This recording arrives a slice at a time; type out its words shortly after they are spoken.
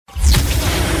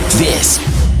This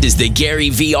is the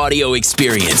Gary V audio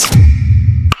experience.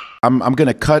 I'm going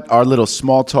to cut our little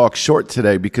small talk short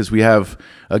today because we have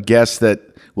a guest that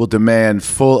will demand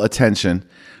full attention.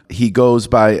 He goes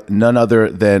by none other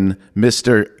than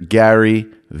Mr. Gary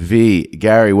V.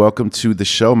 Gary, welcome to the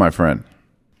show, my friend.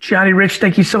 Johnny Rich,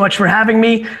 thank you so much for having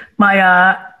me.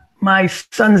 My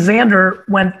son Xander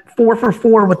went 4 for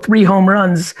 4 with 3 home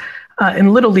runs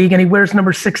in Little League, and he wears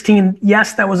number 16.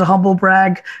 Yes, that was a humble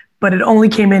brag, but it only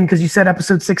came in because you said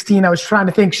episode 16. I was trying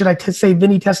to think, should I say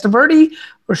Vinny Testaverde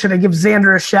or should I give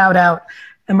Xander a shout out?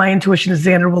 And my intuition is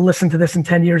Xander will listen to this in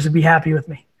 10 years and be happy with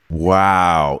me.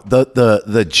 Wow.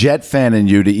 The Jet fan in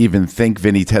you to even think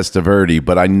Vinny Testaverde,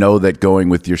 but I know that going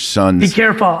with your son's... Be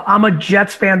careful. I'm a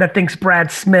Jets fan that thinks Brad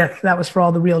Smith. That was for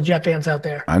all the real Jet fans out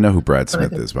there. I know who Brad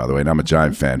Smith is, by the way, and I'm a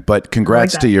Giant fan. But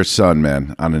congrats to your son,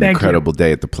 man, on an incredible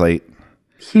day at the plate.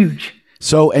 Huge.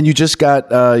 So, and you just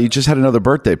had another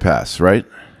birthday pass, right?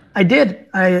 I did.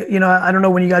 I don't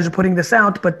know when you guys are putting this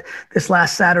out, but this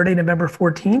last Saturday, November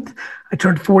 14th, I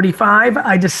turned 45.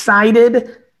 I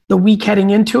decided the week heading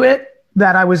into it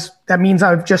that means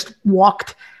I've just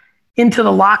walked into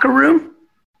the locker room,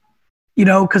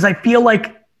 because I feel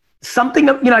like something,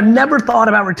 I've never thought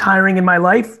about retiring in my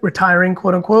life, retiring,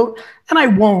 quote unquote, and I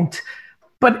won't.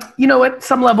 But, at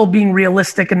some level being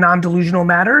realistic and non-delusional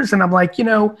matters. And I'm like,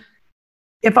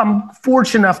 if I'm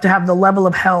fortunate enough to have the level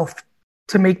of health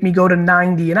to make me go to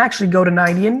 90 and actually go to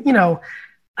 90, and,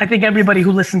 I think everybody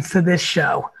who listens to this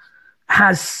show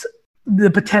has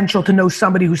the potential to know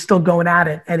somebody who's still going at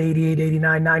it at 88,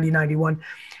 89, 90, 91.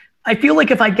 I feel like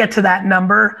if I get to that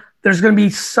number, there's going to be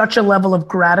such a level of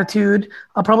gratitude.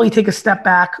 I'll probably take a step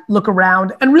back, look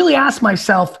around, and really ask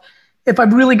myself if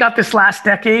I've really got this last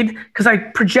decade, because I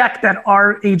project that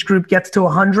our age group gets to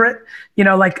 100,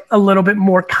 like a little bit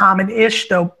more common-ish,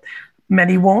 though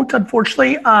many won't,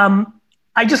 unfortunately.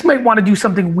 I just might want to do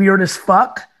something weird as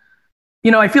fuck.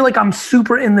 I feel like I'm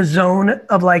super in the zone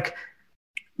of like,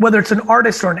 whether it's an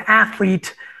artist or an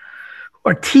athlete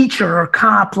or teacher or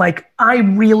cop, like I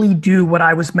really do what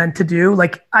I was meant to do.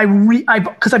 Like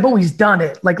because I've always done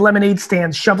it, like lemonade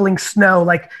stands, shoveling snow,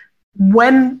 like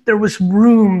when there was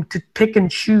room to pick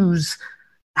and choose,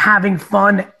 having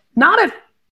fun, not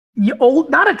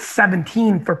at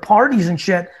 17 for parties and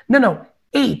shit. No,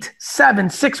 8, 7,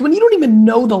 6, when you don't even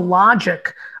know the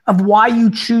logic of why you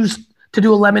choose to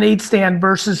do a lemonade stand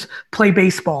versus play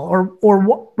baseball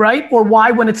or right? Or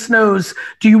why when it snows,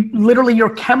 do you literally, your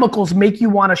chemicals make you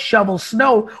want to shovel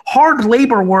snow, hard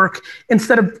labor work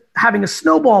instead of having a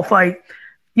snowball fight.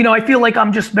 I feel like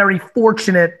I'm just very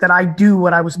fortunate that I do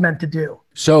what I was meant to do.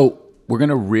 So we're going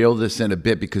to reel this in a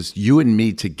bit because you and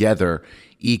me together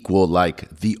equal like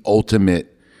the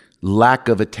ultimate lack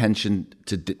of attention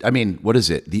what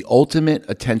is it? The ultimate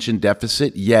attention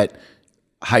deficit, yet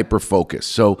hyper focus.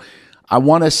 So I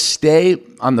want to stay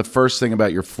on the first thing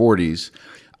about your 40s.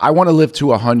 I want to live to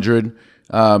 100.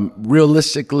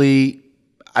 Realistically,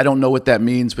 I don't know what that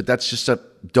means, but that's just a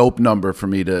dope number for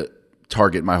me to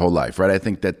target my whole life, right? I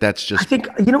think that's just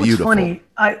beautiful. What's funny?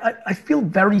 I feel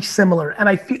very similar. And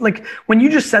I feel like when you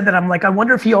just said that, I'm like, I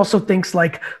wonder if he also thinks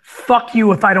like, fuck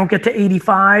you if I don't get to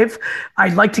 85.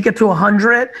 I'd like to get to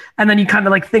 100. And then you kind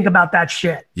of like think about that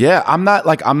shit. Yeah, I'm not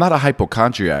a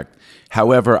hypochondriac.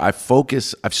 However,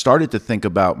 I've started to think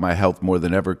about my health more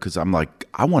than ever because I'm like,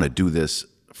 I want to do this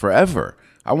forever.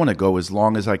 I want to go as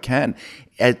long as I can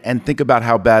and think about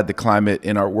how bad the climate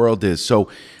in our world is. So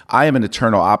I am an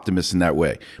eternal optimist in that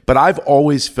way. But I've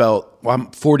always felt, I'm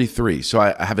 43, so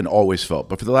I haven't always felt.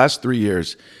 But for the last 3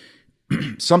 years,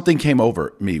 something came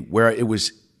over me where it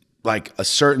was like a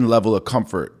certain level of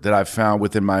comfort that I've found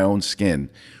within my own skin,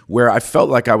 where I felt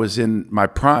like I was in my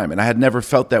prime. And I had never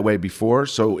felt that way before.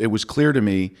 So it was clear to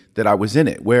me that I was in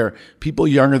it, where people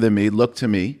younger than me looked to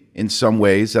me in some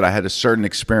ways that I had a certain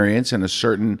experience and a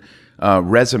certain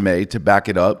resume to back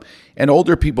it up. And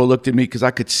older people looked at me because I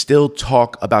could still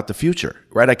talk about the future,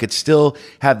 right? I could still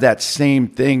have that same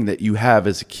thing that you have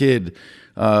as a kid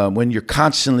when you're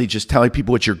constantly just telling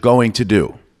people what you're going to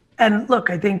do. And look,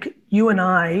 I think you and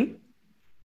I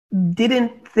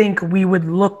didn't think we would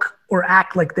look or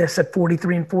act like this at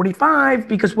 43 and 45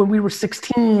 because when we were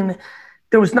 16,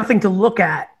 there was nothing to look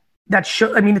at that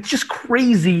show. I mean, it's just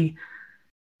crazy.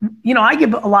 I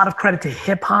give a lot of credit to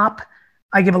hip hop.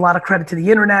 I give a lot of credit to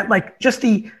the internet, like just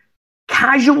the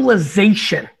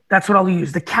casualization. That's what I'll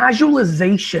use. The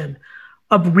casualization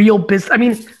of real business. I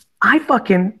mean, I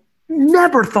fucking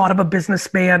never thought of a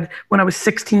businessman when I was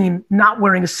 16 not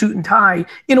wearing a suit and tie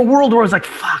in a world where I was like,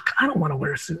 fuck, I don't want to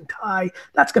wear a suit and tie.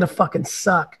 That's going to fucking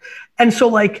suck. And so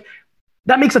like,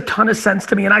 that makes a ton of sense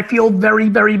to me. And I feel very,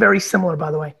 very, very similar,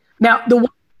 by the way. Now,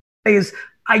 is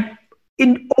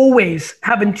always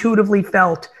have intuitively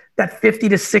felt that 50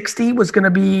 to 60 was going to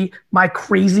be my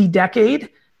crazy decade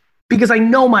because I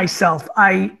know myself.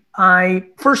 I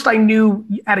knew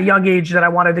at a young age that I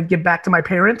wanted to give back to my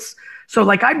parents. So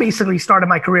like I basically started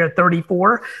my career at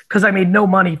 34 because I made no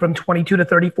money from 22 to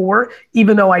 34,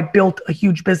 even though I built a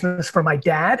huge business for my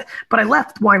dad, but I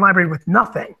left Wine Library with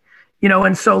nothing,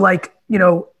 and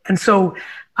so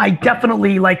I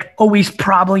definitely like always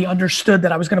probably understood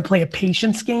that I was going to play a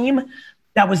patience game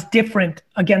that was different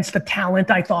against the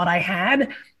talent I thought I had.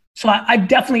 So I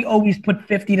definitely always put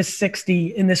 50 to 60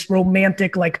 in this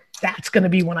romantic, like that's going to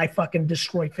be when I fucking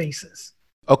destroy faces.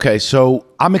 Okay, so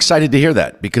I'm excited to hear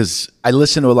that because I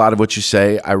listen to a lot of what you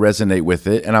say. I resonate with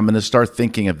it, and I'm going to start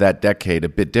thinking of that decade a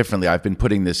bit differently. I've been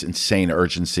putting this insane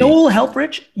urgency. It will help,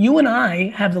 Rich. You and I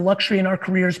have the luxury in our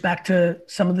careers back to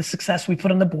some of the success we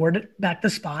put on the board, back to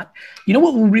spot. You know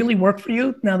what will really work for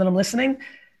you now that I'm listening?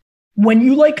 When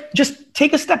you like just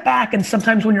take a step back, and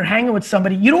sometimes when you're hanging with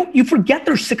somebody, you forget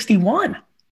they're 61.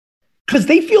 Because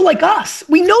they feel like us.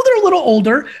 We know they're a little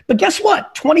older, but guess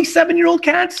what? 27-year-old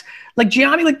cats, like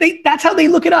Gianni, like that's how they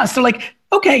look at us. They're like,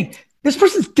 okay, this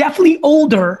person's definitely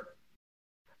older,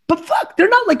 but fuck, they're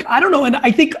not like, I don't know. And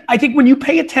I think when you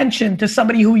pay attention to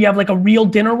somebody who you have like a real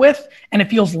dinner with and it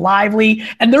feels lively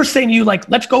and they're saying to you like,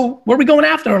 let's go, where are we going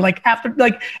after? Or like after,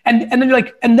 like, and then you're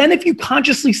like, and then if you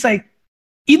consciously say,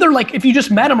 either like if you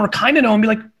just met them or kind of know them, be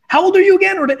like, how old are you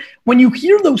again? Or when you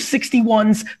hear those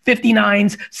 61s,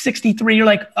 59s, 63, you're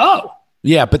like, oh.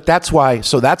 Yeah, but that's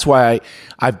why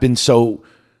I've been so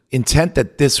intent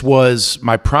that this was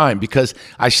my prime because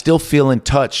I still feel in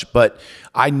touch, but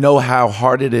I know how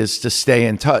hard it is to stay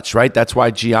in touch, right? That's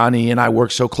why Gianni and I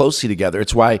work so closely together.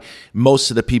 It's why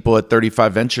most of the people at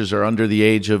 35 Ventures are under the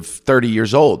age of 30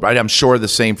 years old, right? I'm sure the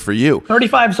same for you.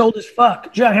 35 is old as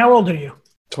fuck. John, how old are you?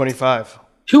 25.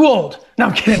 Too old. No,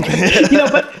 I'm kidding.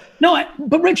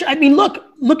 But Rich, I mean,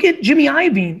 look at Jimmy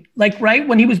Iovine. Like, right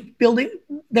when he was building,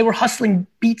 they were hustling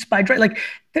Beats by Dre. Like,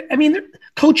 I mean,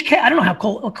 Coach K. I don't know how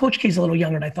Coach K is a little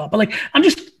younger than I thought, but like, I'm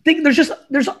just thinking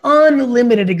there's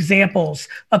unlimited examples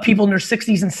of people in their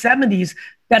 60s and 70s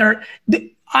that are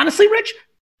honestly, Rich,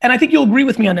 and I think you'll agree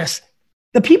with me on this.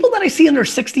 The people that I see in their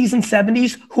 60s and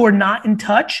 70s who are not in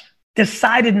touch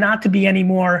decided not to be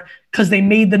anymore because they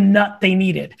made the nut they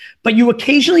needed. But you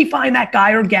occasionally find that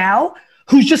guy or gal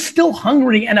who's just still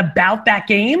hungry and about that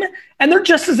game, and they're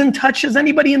just as in touch as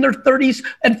anybody in their 30s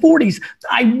and 40s.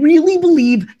 I really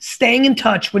believe staying in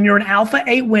touch when you're an Alpha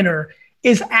 8 winner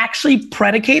is actually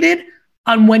predicated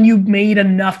on when you've made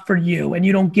enough for you and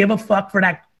you don't give a fuck for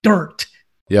that dirt.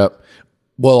 Yep.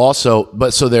 Well, also,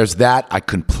 but so there's that I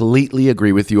completely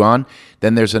agree with you on.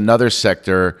 Then there's another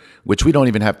sector, which we don't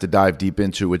even have to dive deep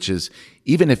into, which is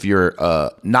even if you're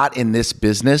not in this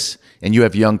business and you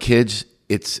have young kids,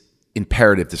 it's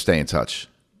imperative to stay in touch.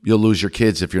 You'll lose your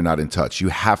kids if you're not in touch. You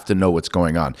have to know what's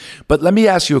going on. But let me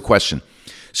ask you a question.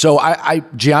 So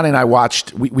Gianni and I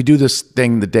watched, we do this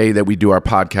thing the day that we do our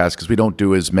podcast because we don't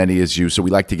do as many as you. So we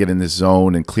like to get in this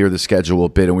zone and clear the schedule a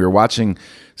bit. And we were watching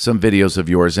some videos of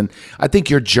yours. And I think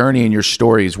your journey and your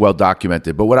story is well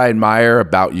documented. But what I admire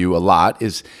about you a lot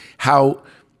is how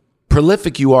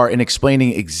prolific you are in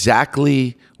explaining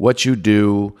exactly what you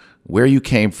do, where you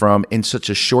came from in such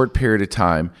a short period of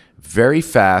time, very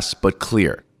fast, but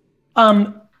clear.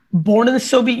 Born in the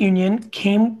Soviet Union,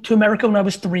 came to America when I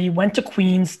was 3, went to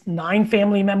Queens, 9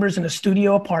 family members in a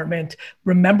studio apartment,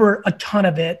 remember a ton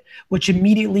of it, which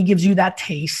immediately gives you that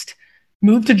taste.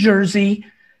 Moved to Jersey,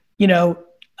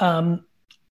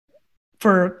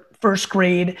 for first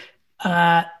grade,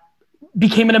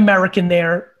 became an American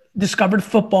there, discovered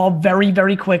football very,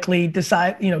 very quickly,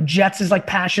 Jets is like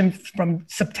passion from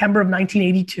September of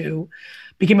 1982.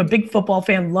 Became a big football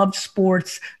fan, loved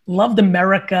sports, loved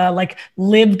America, like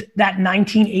lived that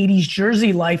 1980s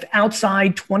Jersey life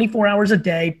outside 24 hours a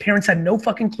day. Parents had no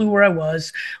fucking clue where I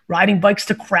was, riding bikes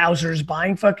to Krausers,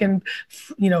 buying fucking,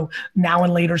 Now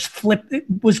and Laters, flip. It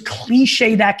was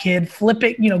cliche, that kid, flip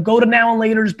it, go to Now and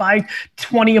Laters, buy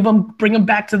 20 of them, bring them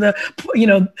back to the,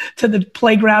 to the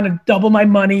playground and double my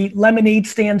money, lemonade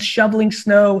stands, shoveling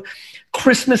snow,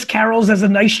 Christmas carols as a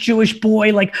nice Jewish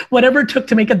boy, like whatever it took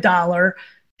to make $1.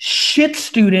 Shit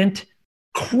student,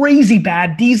 crazy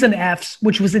bad, D's and F's,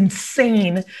 which was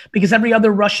insane because every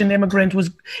other Russian immigrant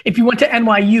was, if you went to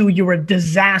NYU, you were a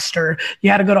disaster. You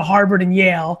had to go to Harvard and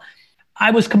Yale.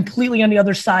 I was completely on the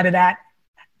other side of that.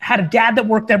 Had a dad that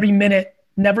worked every minute,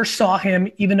 never saw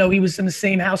him, even though he was in the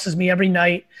same house as me every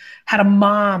night. Had a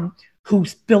mom who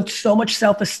built so much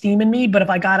self-esteem in me, but if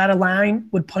I got out of line,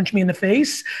 would punch me in the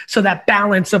face. So that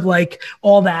balance of like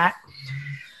all that.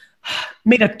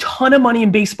 Made a ton of money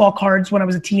in baseball cards when I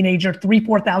was a teenager,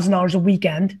 $3,000-$4,000 a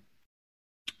weekend,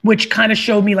 which kind of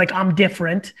showed me like I'm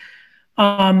different.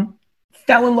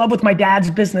 Fell in love with my dad's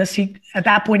business. At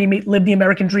that point, he lived the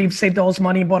American dream, saved all his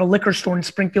money, and bought a liquor store in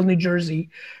Springfield, New Jersey.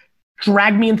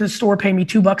 Dragged me into the store, paying me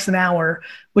 $2 an hour,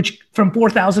 which from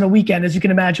 $4,000 a weekend, as you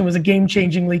can imagine, was a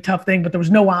game-changingly tough thing, but there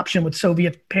was no option with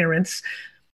Soviet parents.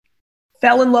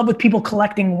 Fell in love with people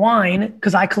collecting wine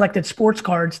because I collected sports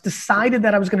cards, decided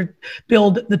that I was going to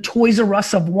build the Toys R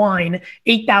Us of wine,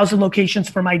 8,000 locations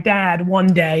for my dad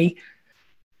one day.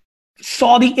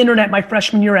 Saw the internet my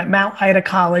freshman year at Mount Ida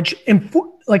College, and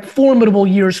like formidable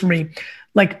years for me.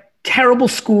 Like terrible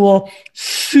school,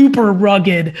 super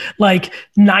rugged, like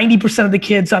 90% of the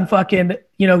kids on fucking,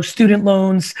 student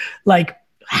loans, like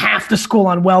half the school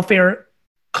on welfare.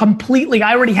 Completely,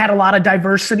 I already had a lot of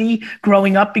diversity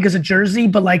growing up because of Jersey,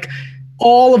 but like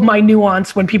all of my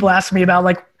nuance when people ask me about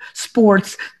like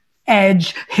sports,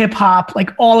 edge, hip hop,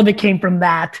 like all of it came from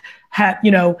that.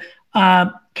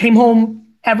 Came home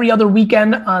every other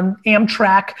weekend on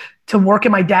Amtrak to work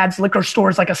in my dad's liquor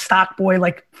stores like a stock boy,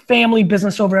 like family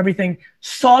business over everything.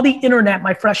 Saw the internet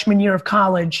my freshman year of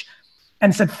college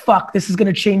and said, fuck, this is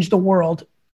going to change the world.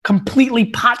 Completely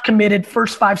pot committed,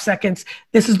 first 5 seconds,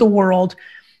 this is the world.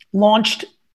 Launched,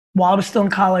 while I was still in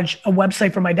college, a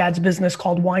website for my dad's business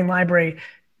called Wine Library.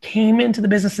 Came into the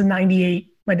business in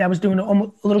 98. My dad was doing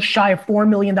a little shy of $4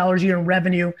 million a year in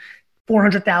revenue,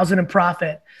 $400,000 in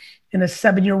profit. In a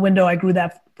 7-year window, I grew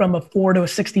that from a $4 to a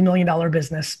 $60 million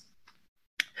business.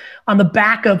 On the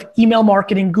back of email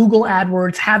marketing, Google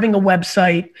AdWords, having a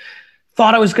website,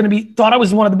 thought I was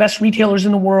one of the best retailers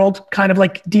in the world, kind of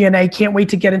like DNA. Can't wait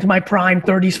to get into my prime,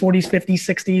 30s, 40s, 50s,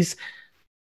 60s.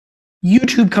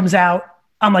 YouTube comes out.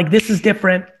 I'm like, this is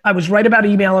different. I was right about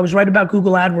email. I was right about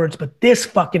Google AdWords, but this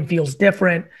fucking feels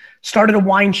different. Started a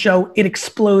wine show. It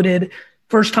exploded.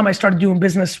 First time I started doing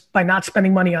business by not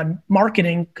spending money on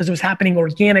marketing because it was happening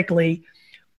organically.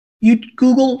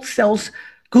 Google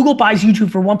buys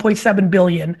YouTube for $1.7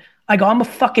 billion. I go, I'm a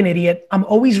fucking idiot. I'm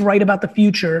always right about the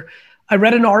future. I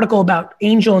read an article about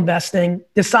angel investing,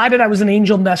 decided I was an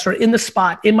angel investor in the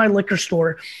spot in my liquor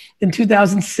store in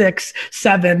 2006,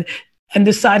 7, and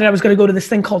decided I was going to go to this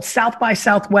thing called South by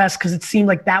Southwest because it seemed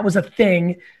like that was a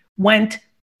thing. Went,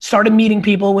 started meeting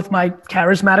people with my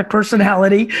charismatic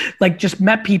personality, like just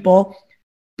met people,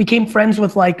 became friends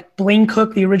with like Blaine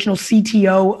Cook, the original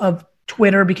CTO of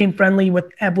Twitter, became friendly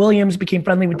with Eb Williams, became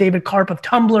friendly with David Karp of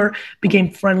Tumblr, became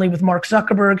friendly with Mark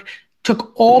Zuckerberg,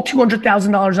 took all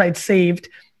 $200,000 I had saved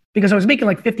because I was making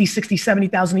like 50, 60,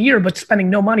 70,000 a year, but spending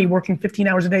no money, working 15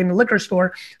 hours a day in the liquor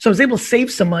store. So I was able to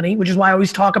save some money, which is why I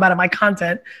always talk about in my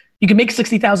content. You can make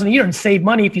 60,000 a year and save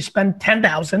money if you spend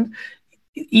 10,000.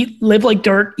 Live like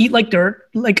dirt, eat like dirt.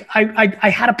 Like I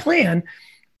had a plan,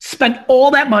 spent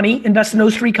all that money, invest in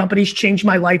those 3 companies, changed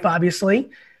my life, obviously.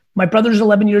 My brother's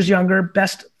 11 years younger,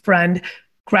 best friend,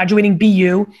 graduating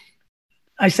BU.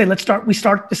 I say,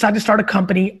 decide to start a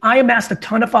company. I amassed a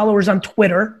ton of followers on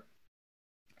Twitter.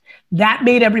 That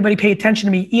made everybody pay attention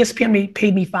to me. ESPN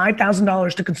paid me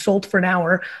 $5,000 to consult for an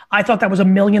hour. I thought that was $1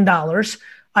 million.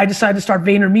 I decided to start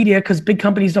VaynerMedia because big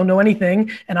companies don't know anything,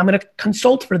 and I'm going to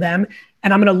consult for them,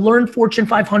 and I'm going to learn Fortune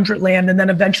 500 land and then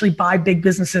eventually buy big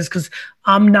businesses because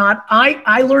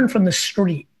I learned from the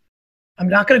street. I'm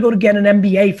not going to go to get an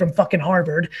MBA from fucking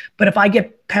Harvard, but if I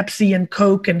get Pepsi and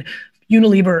Coke and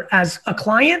Unilever as a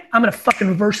client, I'm going to fucking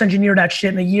reverse engineer that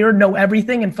shit in a year, know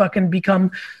everything, and fucking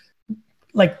become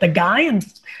like the guy. And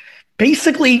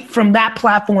basically from that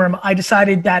platform, I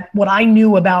decided that what I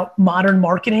knew about modern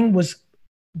marketing was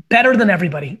better than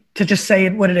everybody, to just say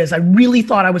it what it is. I really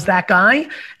thought I was that guy.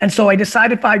 And so I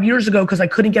decided 5 years ago, because I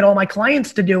couldn't get all my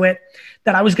clients to do it,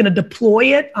 that I was going to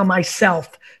deploy it on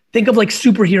myself. Think of like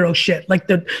superhero shit, like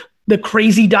the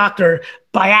crazy doctor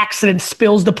by accident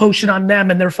spills the potion on them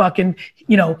and they're fucking,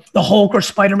 the Hulk or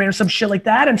Spider-Man or some shit like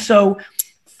that. And so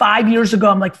 5 years ago,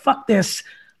 I'm like, fuck this.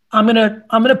 I'm going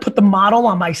to put the model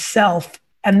on myself.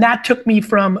 And that took me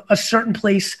from a certain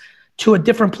place to a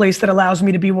different place that allows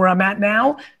me to be where I'm at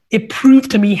now. It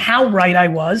proved to me how right I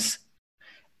was.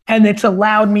 And it's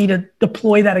allowed me to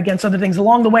deploy that against other things.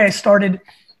 Along the way, I started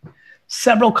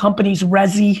several companies,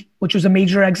 Resi, which was a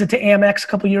major exit to Amex a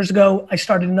couple of years ago. I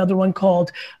started another one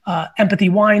called Empathy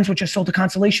Wines, which I sold to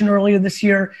Constellation earlier this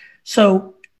year.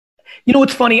 So,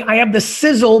 what's funny? I have the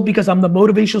sizzle because I'm the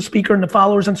motivational speaker and the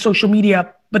followers on social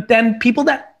media. But then people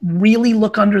that really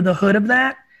look under the hood of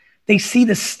that, they see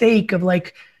the stake of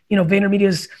like,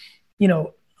 VaynerMedia's,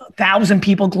 1,000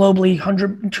 people globally,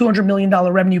 $200 million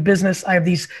revenue business. I have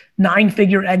these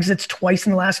 9-figure exits twice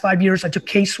in the last 5 years. I took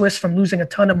K-Swiss from losing a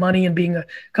ton of money and being a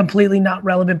completely not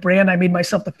relevant brand. I made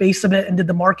myself the face of it and did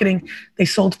the marketing. They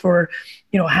sold for,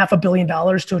 $500 million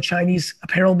to a Chinese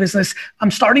apparel business.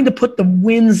 I'm starting to put the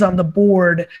wins on the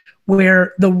board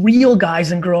where the real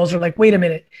guys and girls are like, wait a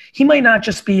minute, he might not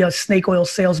just be a snake oil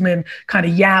salesman, kind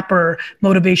of yapper,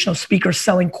 motivational speaker,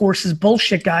 selling courses,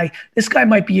 bullshit guy. This guy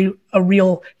might be a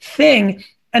real thing.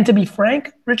 And to be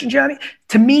frank, Rich and Johnny,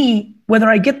 to me, whether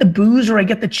I get the boos or I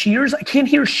get the cheers, I can't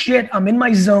hear shit. I'm in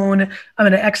my zone. I'm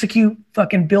going to execute,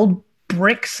 fucking build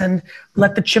bricks and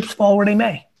let the chips fall where they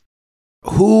may.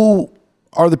 Who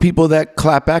are the people that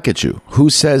clap back at you? Who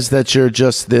says that you're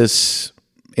just this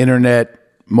internet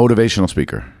motivational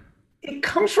speaker? It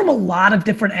comes from a lot of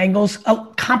different angles.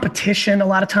 Competition a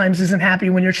lot of times isn't happy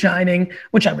when you're shining,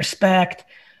 which I respect.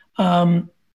 The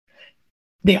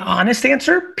honest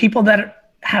answer, people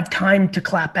that have time to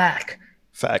clap back.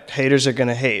 Fact, haters are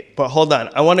gonna hate. But hold on,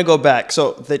 I want to go back.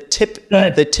 So the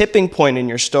tipping point in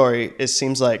your story, it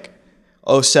seems like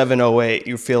 07, 08,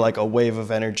 you feel like a wave of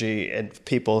energy and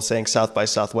people saying South by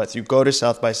Southwest. You go to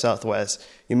South by Southwest,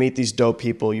 you meet these dope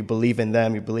people, you believe in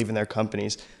them, you believe in their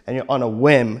companies, and you're on a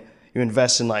whim, you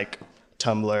invest in like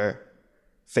Tumblr,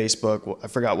 Facebook, I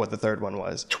forgot what the third one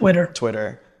was.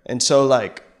 Twitter. And so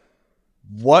like,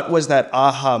 what was that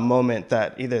aha moment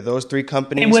that either those three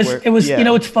companies it was yeah.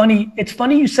 It's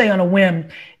funny you say on a whim.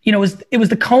 It was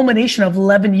the culmination of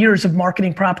 11 years of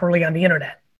marketing properly on the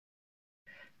internet.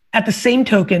 At the same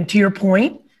token, to your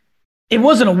point, it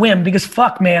wasn't a whim because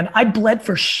fuck, man, I bled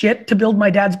for shit to build my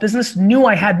dad's business, knew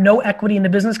I had no equity in the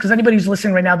business, because anybody who's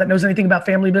listening right now that knows anything about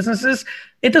family businesses,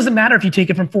 it doesn't matter if you take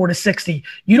it from 4 to 60.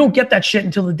 You don't get that shit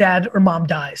until the dad or mom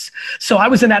dies. So I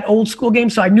was in that old school game,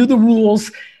 so I knew the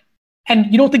rules. And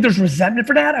you don't think there's resentment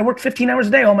for that? I work 15 hours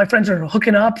a day. All my friends are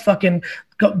hooking up, fucking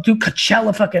go do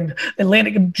Coachella, fucking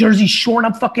Atlantic, Jersey Shore, and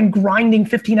I'm fucking grinding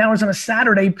 15 hours on a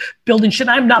Saturday building shit.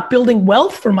 I'm not building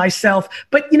wealth for myself.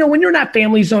 But, when you're in that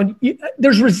family zone,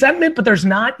 there's resentment, but there's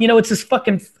not. It's this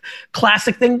fucking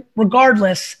classic thing.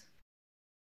 Regardless,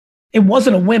 it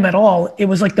wasn't a whim at all. It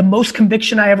was like the most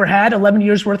conviction I ever had, 11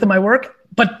 years worth of my work.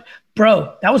 But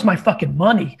bro, that was my fucking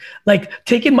money. Like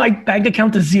taking my bank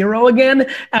account to zero again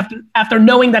after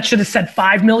knowing that should have said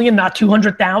 5 million, not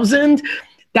 200,000.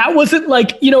 That wasn't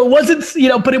like, it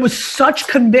wasn't, but it was such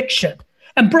conviction.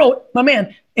 And bro, my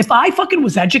man, if I fucking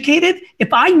was educated,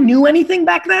 if I knew anything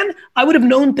back then, I would have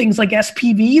known things like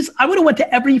SPVs. I would have went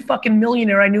to every fucking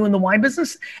millionaire I knew in the wine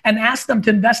business and asked them to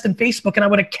invest in Facebook, and I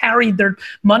would have carried their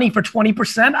money for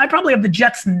 20%. I probably have the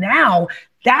jets now.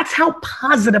 That's how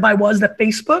positive I was that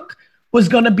Facebook was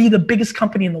going to be the biggest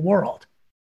company in the world.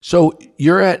 So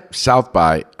you're at South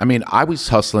by. I mean, I was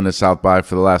hustling at South by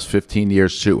for the last 15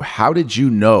 years too. How did you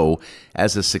know,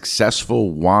 as a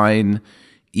successful wine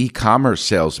e-commerce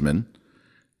salesman,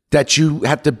 that you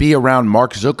had to be around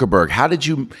Mark Zuckerberg? How did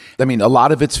you, a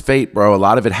lot of it's fate, bro. A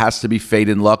lot of it has to be fate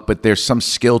and luck, but there's some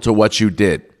skill to what you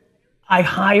did. I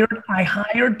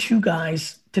hired 2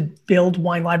 guys to build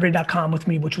winelibrary.com with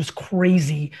me, which was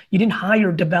crazy. You didn't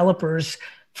hire developers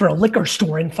for a liquor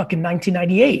store in fucking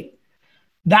 1998.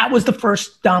 That was the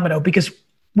first domino because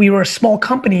we were a small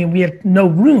company and we had no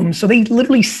room. So they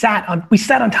literally sat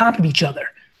on top of each other.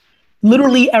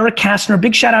 Literally, Eric Kastner,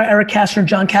 big shout out Eric Kastner,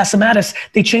 John Casamatis.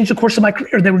 They changed the course of my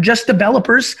career. They were just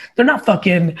developers. They're not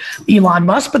fucking Elon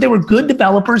Musk, but they were good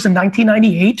developers in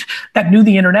 1998 that knew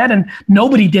the internet, and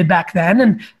nobody did back then.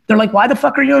 And they're like, why the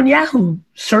fuck are you on Yahoo?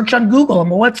 Search on Google. I'm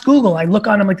like, what's Google? I look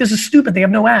on, I'm like, this is stupid. They have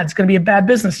no ads. It's going to be a bad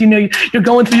business. You're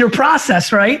going through your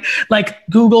process, right? Like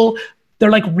Google,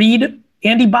 they're like, read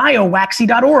Andy Bio,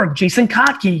 waxy.org, Jason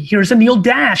Kotke, here's Anil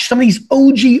Dash, some of these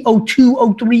OG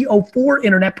 02, 03, 04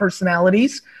 internet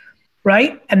personalities,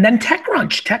 right? And then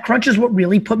TechCrunch. TechCrunch is what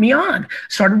really put me on.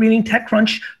 Started reading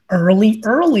TechCrunch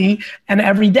early, and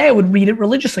every day I would read it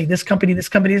religiously. This company.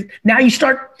 Now you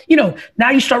start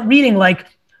reading like,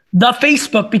 the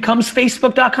Facebook becomes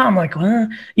Facebook.com. Like,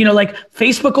 like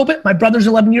Facebook open. My brother's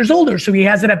 11 years older, so he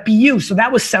has it at BU. So that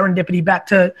was serendipity, back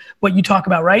to what you talk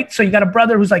about, right? So you got a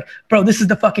brother who's like, bro, this is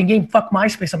the fucking game. Fuck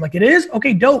MySpace. I'm like, it is?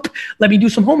 Okay, dope. Let me do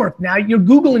some homework. Now you're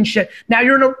Googling shit.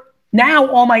 Now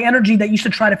all my energy that used to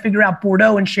try to figure out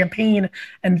Bordeaux and Champagne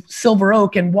and Silver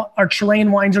Oak and what our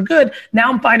Chilean wines are good. Now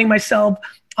I'm finding myself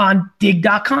on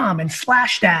dig.com and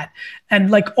Slashdot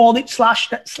and like all the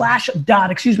Slashdot,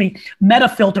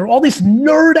 Metafilter, all this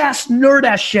nerd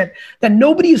ass shit that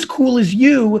nobody as cool as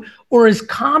you or as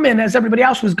common as everybody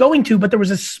else was going to, but there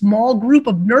was a small group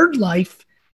of nerd life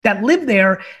that lived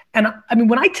there. And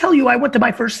when I tell you I went to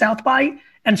my first South by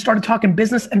and started talking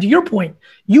business. And to your point,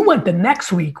 you went the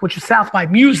next week, which was South by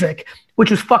Music, which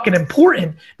was fucking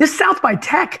important. This South by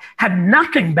Tech had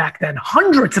nothing back then,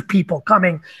 hundreds of people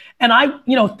coming. And I,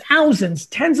 thousands,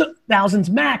 tens of thousands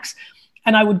max.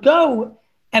 And I would go,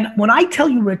 and when I tell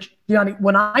you, Rich, Gianni,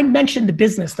 when I mentioned the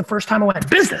business the first time I went,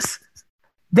 business,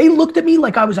 they looked at me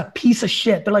like I was a piece of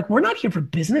shit. They're like, we're not here for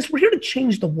business. We're here to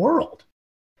change the world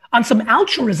on some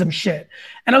altruism shit.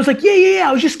 And I was like, yeah,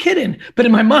 I was just kidding. But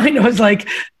in my mind, I was like,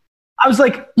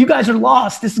 you guys are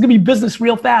lost. This is gonna be business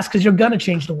real fast because you're gonna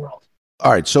change the world.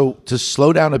 All right, so to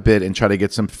slow down a bit and try to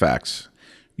get some facts,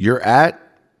 you're at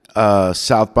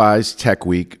South by's Tech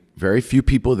Week. Very few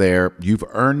people there. You've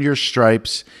earned your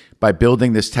stripes by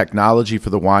building this technology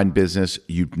for the wine business.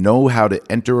 You know how to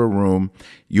enter a room.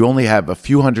 You only have a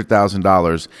few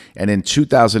 $100,000. And in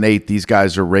 2008, these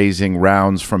guys are raising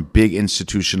rounds from big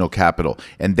institutional capital,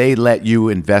 and they let you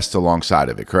invest alongside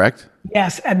of it, correct?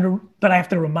 Yes, but I have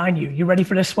to remind you, you ready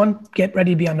for this one? Get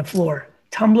ready to be on the floor.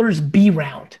 Tumblr's B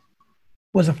round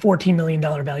was a $14 million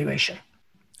valuation.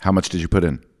 How much did you put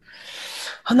in?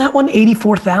 On that one,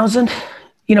 84,000.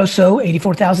 So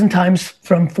 84,000 times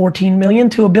from 14 million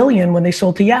to $1 billion when they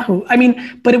sold to Yahoo. I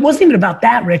mean, but it wasn't even about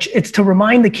that, Rich. It's to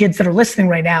remind the kids that are listening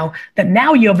right now that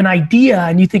now you have an idea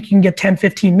and you think you can get 10,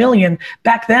 15 million.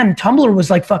 Back then, Tumblr was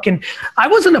like fucking, I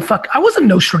wasn't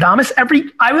Nostradamus.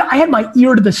 I had my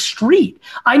ear to the street.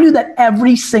 I knew that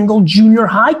every single junior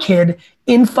high kid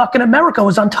in fucking America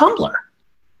was on Tumblr.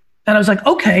 And I was like,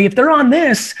 okay, if they're on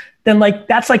this, then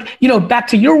that's back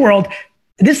to your world.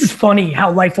 This is funny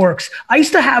how life works. I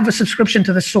used to have a subscription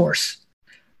to The Source,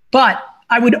 but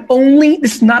I would only,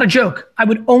 this is not a joke, I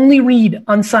would only read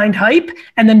unsigned hype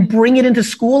and then bring it into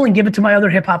school and give it to my other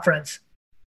hip hop friends.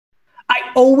 I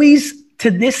always,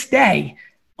 to this day,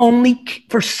 only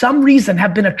for some reason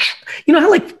have been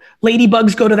how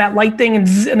ladybugs go to that light thing and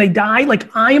they die?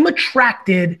 I am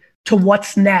attracted to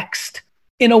what's next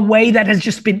in a way that has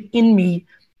just been in me.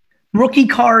 Rookie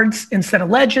cards instead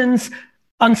of legends,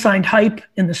 unsigned hype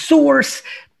in The Source,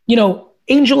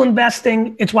 angel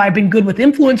investing. It's why I've been good with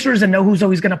influencers and know who's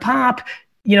always going to pop.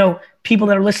 People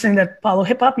that are listening that follow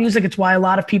hip hop music. It's why a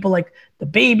lot of people like The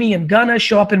Baby and Gunna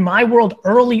show up in my world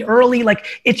early.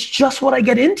 It's just what I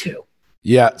get into.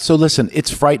 Yeah. So listen, it's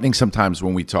frightening sometimes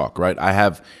when we talk, right? I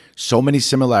have so many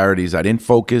similarities. I didn't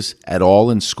focus at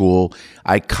all in school.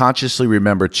 I consciously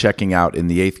remember checking out in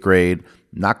the 8th grade,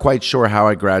 not quite sure how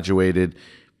I graduated,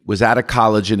 was out of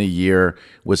college in a year,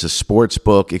 was a sports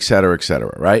book, et cetera,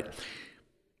 right?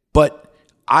 But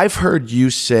I've heard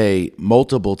you say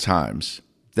multiple times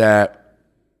that,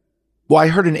 I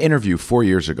heard an interview 4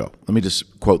 years ago. Let me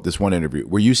just quote this one interview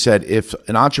where you said if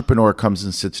an entrepreneur comes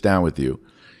and sits down with you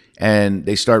and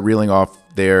they start reeling off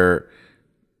their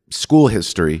school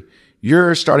history,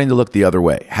 you're starting to look the other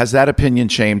way. Has that opinion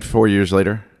changed 4 years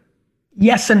later?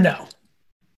 Yes and no.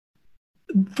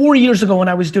 4 years ago when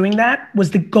I was doing that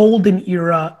was the golden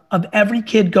era of every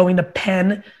kid going to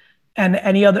Penn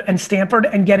and Stanford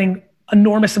and getting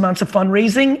enormous amounts of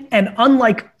fundraising. And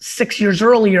unlike 6 years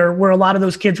earlier, where a lot of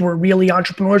those kids were really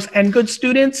entrepreneurs and good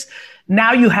students,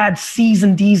 now you had C's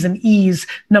and D's and E's,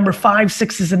 number 5,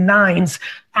 6s and 9s,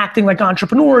 acting like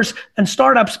entrepreneurs and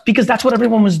startups because that's what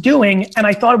everyone was doing. And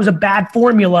I thought it was a bad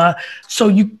formula. So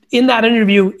in that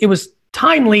interview, it was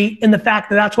timely in the fact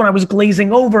that that's when I was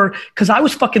glazing over because I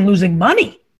was fucking losing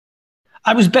money.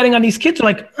 I was betting on these kids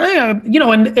and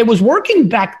it was working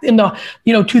back in the,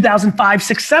 2005,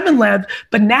 6, 7 lab.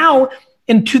 But now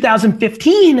in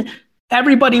 2015,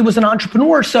 everybody was an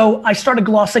entrepreneur. So I started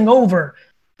glossing over.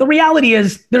 The reality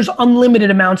is there's unlimited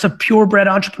amounts of purebred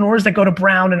entrepreneurs that go to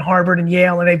Brown and Harvard and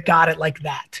Yale and they've got it like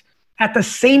that. At the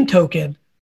same token,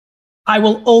 I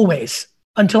will always,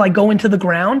 until I go into the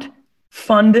ground,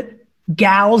 fund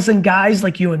gals and guys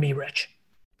like you and me, Rich.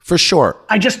 For sure.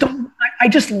 I just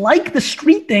like the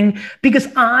street thing because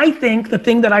I think the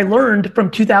thing that I learned from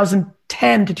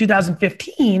 2010 to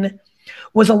 2015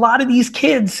 was a lot of these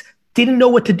kids didn't know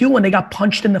what to do when they got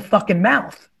punched in the fucking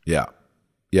mouth. Yeah.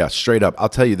 Yeah. Straight up. I'll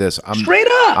tell you this.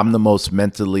 I'm the most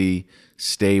mentally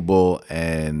stable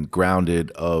and grounded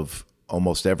of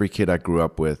almost every kid I grew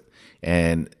up with.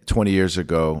 And 20 years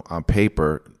ago on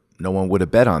paper, no one would have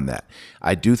bet on that.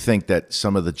 I do think that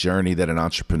some of the journey that an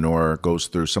entrepreneur goes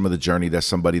through, some of the journey that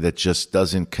somebody that just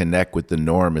doesn't connect with the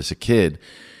norm as a kid,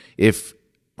 if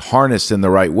harnessed in the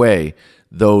right way,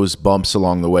 those bumps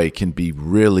along the way can be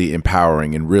really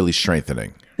empowering and really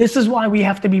strengthening. This is why we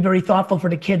have to be very thoughtful for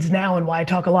the kids now and why I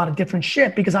talk a lot of different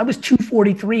shit because I was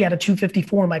 243 out of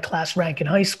 254 in my class rank in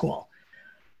high school.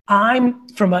 I'm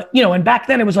from and back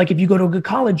then it was like, if you go to a good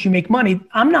college, you make money.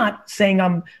 I'm not saying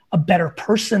I'm a better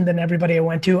person than everybody I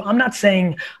went to. I'm not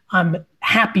saying I'm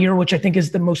happier, which I think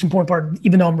is the most important part,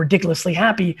 even though I'm ridiculously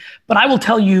happy. But I will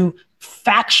tell you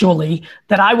factually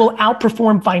that I will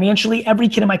outperform financially every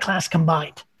kid in my class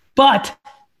combined. But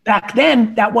back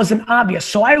then, that wasn't obvious.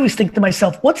 So I always think to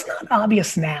myself, what's not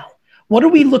obvious now? What are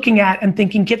we looking at and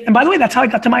thinking, kid? And by the way, that's how I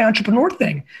got to my entrepreneur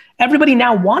thing. Everybody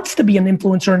now wants to be an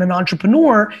influencer and an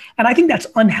entrepreneur. And I think that's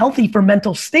unhealthy for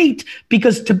mental state,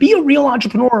 because to be a real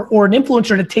entrepreneur or an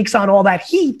influencer that takes on all that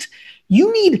heat,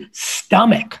 you need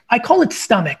stomach. I call it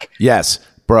stomach. Yes.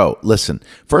 Bro, listen,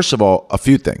 first of all, a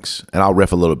few things, and I'll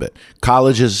riff a little bit.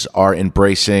 Colleges are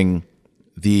embracing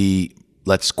the,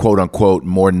 let's quote unquote,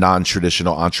 more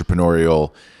non-traditional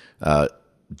entrepreneurial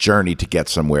journey to get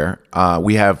somewhere.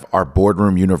 We have our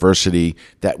Boardroom University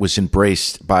that was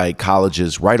embraced by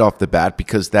colleges right off the bat,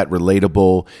 because that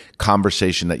relatable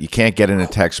conversation that you can't get in a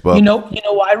textbook. You know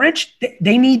why, Rich?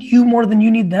 They need you more than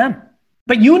you need them.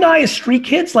 But you and I as street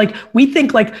kids, like, we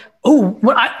think like, oh,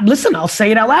 listen, I'll say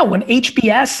it out loud. When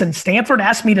HBS and Stanford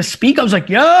asked me to speak, I was like,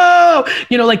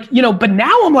 but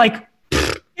now I'm like,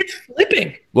 it's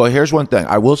flipping. Well, here's one thing.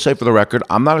 I will say for the record,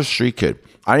 I'm not a street kid.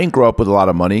 I didn't grow up with a lot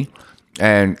of money.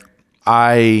 And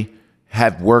I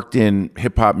have worked in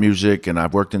hip hop music, and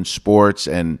I've worked in sports,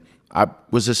 and I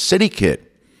was a city kid,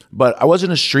 but I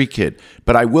wasn't a street kid.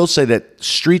 But I will say that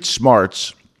street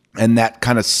smarts and that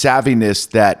kind of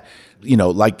savviness that,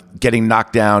 like getting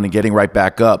knocked down and getting right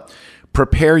back up,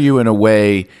 prepare you in a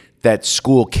way that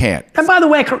school can't. And by the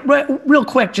way, real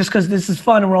quick, just because this is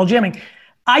fun and we're all jamming,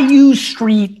 I use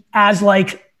street as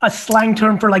like a slang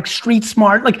term for like street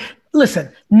smart. Like,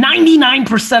 listen,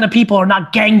 99% of people are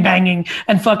not gangbanging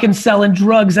and fucking selling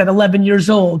drugs at 11 years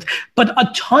old. But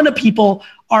a ton of people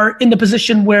are in the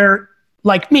position where,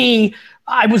 like me,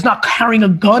 I was not carrying a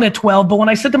gun at 12. But when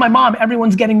I said to my mom,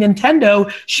 everyone's getting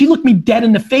Nintendo, she looked me dead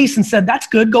in the face and said, that's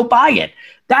good, go buy it.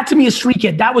 That to me is street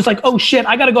kid. That was like, oh shit,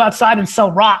 I got to go outside and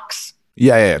sell rocks.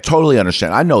 Yeah, totally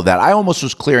understand. I know that. I almost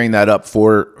was clearing that up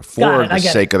for the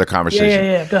sake of the conversation.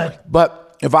 Yeah, good.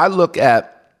 But if I look at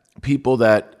people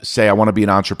that say, I want to be an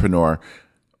entrepreneur,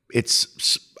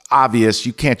 it's obvious.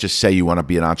 You can't just say you want to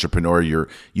be an entrepreneur.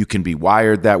 You can be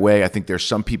wired that way. I think there's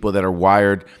some people that are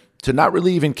wired to not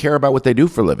really even care about what they do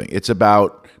for a living. It's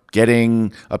about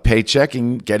getting a paycheck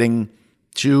and getting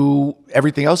to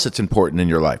everything else that's important in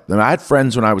your life. And I had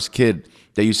friends when I was a kid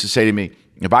that used to say to me,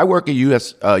 if I work at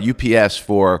UPS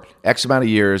for X amount of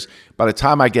years, by the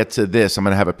time I get to this, I'm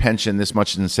going to have a pension, this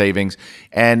much in savings.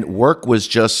 And work was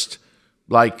just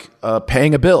like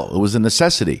paying a bill. It was a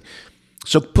necessity.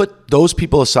 So put those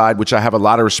people aside, which I have a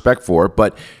lot of respect for,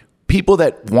 but people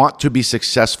that want to be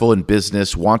successful in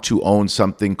business, want to own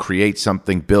something, create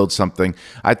something, build something.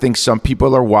 I think some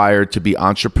people are wired to be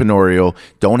entrepreneurial,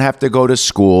 don't have to go to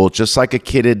school, just like a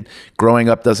kid growing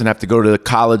up doesn't have to go to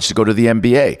college to go to the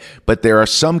MBA. But there are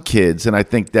some kids, and I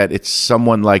think that it's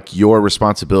someone like your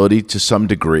responsibility to some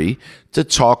degree to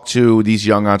talk to these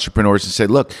young entrepreneurs and say,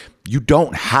 look, you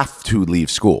don't have to leave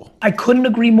school. I couldn't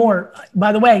agree more.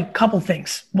 By the way, couple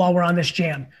things while we're on this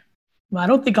jam. I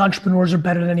don't think entrepreneurs are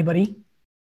better than anybody.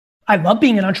 I love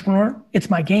being an entrepreneur. It's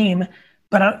my game.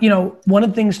 But, one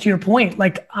of the things to your point,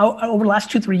 like over the last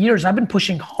 2-3 years, I've been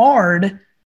pushing hard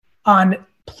on,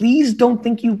 please don't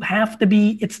think you have to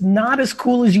be, it's not as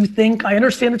cool as you think. I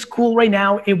understand it's cool right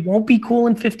now. It won't be cool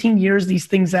in 15 years. These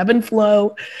things ebb and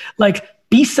flow. Like,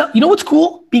 you know what's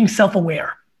cool? Being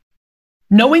self-aware.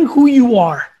 Knowing who you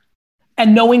are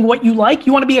and knowing what you like.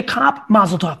 You want to be a cop?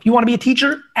 Mazel tov. You want to be a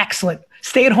teacher? Excellent.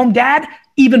 Stay-at-home dad?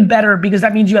 Even better, because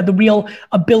that means you have the real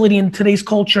ability in today's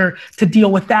culture to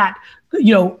deal with that,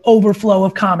 overflow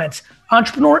of comments.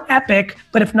 Entrepreneur, epic,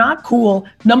 but if not, cool.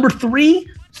 Number 3,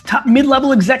 top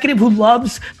mid-level executive who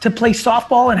loves to play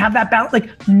softball and have that balance.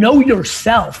 Like, know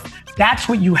yourself. That's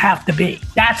what you have to be.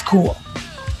 That's cool.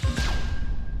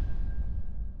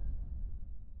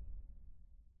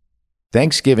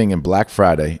 Thanksgiving and Black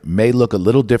Friday may look a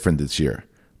little different this year,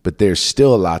 but there's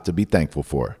still a lot to be thankful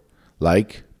for.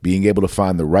 Like being able to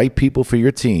find the right people for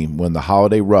your team when the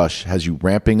holiday rush has you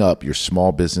ramping up your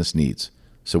small business needs.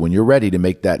 So when you're ready to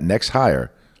make that next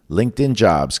hire, LinkedIn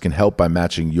Jobs can help by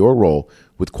matching your role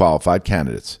with qualified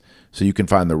candidates so you can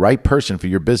find the right person for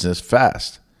your business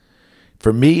fast.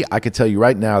 For me, I can tell you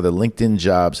right now that LinkedIn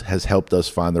Jobs has helped us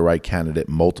find the right candidate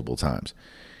multiple times.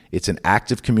 It's an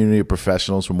active community of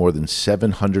professionals with more than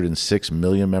 706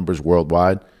 million members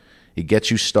worldwide. It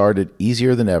gets you started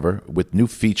easier than ever with new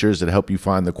features that help you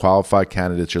find the qualified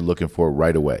candidates you're looking for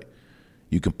right away.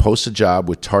 You can post a job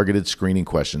with targeted screening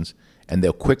questions and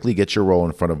they'll quickly get your role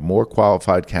in front of more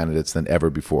qualified candidates than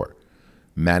ever before.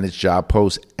 Manage job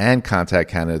posts and contact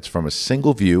candidates from a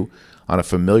single view on a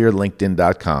familiar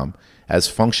LinkedIn.com, as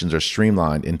functions are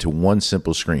streamlined into one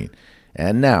simple screen.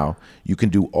 And now you can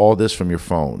do all this from your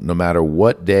phone, no matter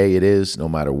what day it is, no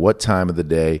matter what time of the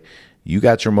day. You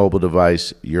got your mobile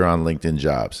device, you're on LinkedIn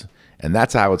Jobs. And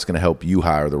that's how it's going to help you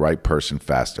hire the right person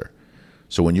faster.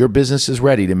 So when your business is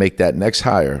ready to make that next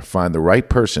hire, find the right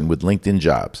person with LinkedIn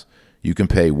Jobs. You can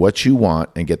pay what you want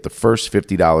and get the first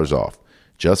 $50 off.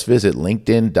 Just visit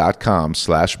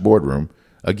linkedin.com/boardroom.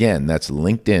 Again, that's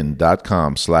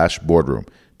linkedin.com/boardroom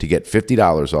to get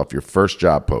 $50 off your first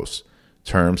job post.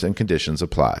 Terms and conditions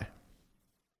apply.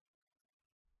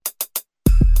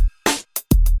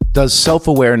 Does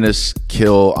self-awareness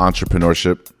kill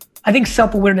entrepreneurship? I think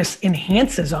self-awareness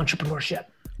enhances entrepreneurship.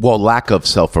 Well, lack of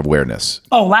self-awareness.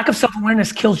 Oh, lack of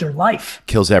self-awareness kills your life.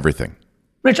 Kills everything.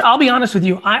 Rich, I'll be honest with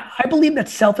you. I believe that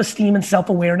self-esteem and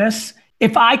self-awareness,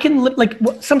 if I can, like,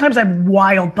 sometimes I have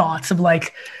wild thoughts of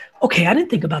like, okay, I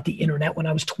didn't think about the internet when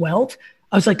I was 12.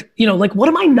 I was like, like, what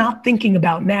am I not thinking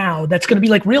about now that's going to be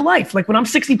like real life? Like when I'm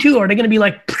 62, are they going to be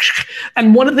like,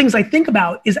 and one of the things I think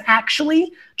about is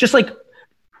actually just like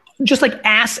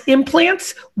ass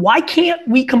implants. Why can't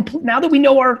we, now that we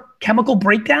know our chemical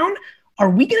breakdown, are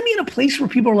we going to be in a place where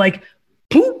people are like,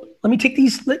 poop, let me take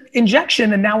these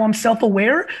injection and now I'm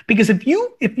self-aware? Because if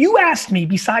you asked me,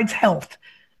 besides health,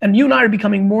 and you and I are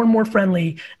becoming more and more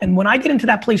friendly, and when I get into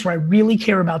that place where I really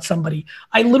care about somebody,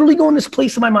 I literally go in this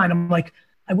place in my mind. I'm like,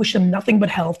 I wish them nothing but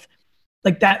health.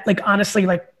 Like that, like honestly,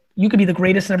 like you could be the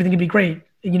greatest and everything could be great.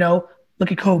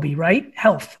 Look at Kobe, right?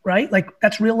 Health, right? Like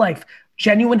that's real life.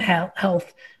 Genuine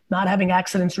health, not having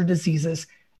accidents or diseases.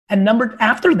 And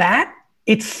after that,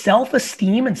 it's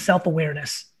self-esteem and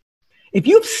self-awareness. If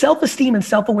you have self-esteem and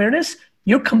self-awareness,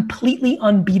 you're completely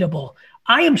unbeatable.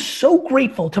 I am so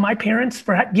grateful to my parents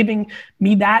for giving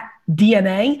me that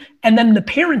DNA. And then the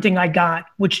parenting I got,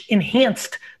 which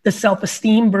enhanced the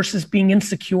self-esteem versus being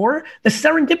insecure, the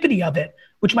serendipity of it,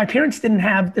 which my parents didn't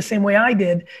have the same way I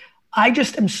did. I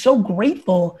just am so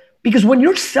grateful because when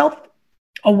you're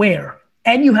self-aware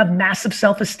and you have massive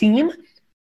self-esteem,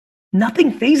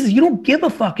 nothing phases. You don't give a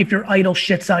fuck if your idol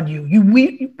shits on you.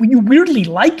 You weirdly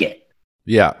like it.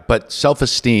 Yeah, but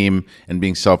self-esteem and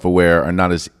being self-aware are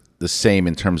not as the same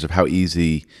in terms of how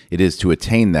easy it is to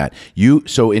attain that.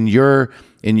 So in your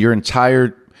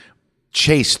entire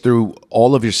chase through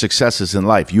all of your successes in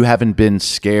life, you haven't been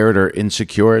scared or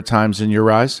insecure at times in your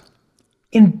rise?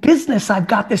 In business, I've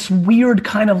got this weird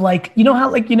kind of like,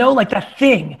 like that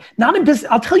thing. Not in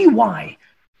business. I'll tell you why.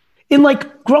 In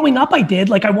like growing up,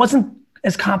 I wasn't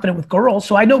as confident with girls.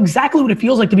 So I know exactly what it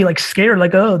feels like to be like scared.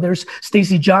 Like, oh, there's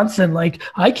Stacey Johnson. Like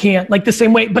I can't, like the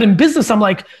same way. But in business, I'm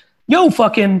like, yo,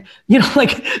 fucking,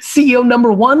 like CEO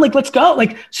number one, like, let's go.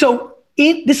 Like, so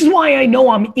this is why I know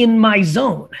I'm in my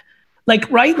zone. Like,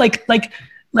 right. I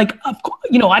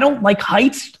don't like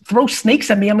heights. Throw snakes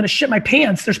at me, I'm going to shit my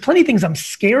pants. There's plenty of things I'm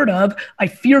scared of. I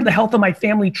fear the health of my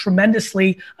family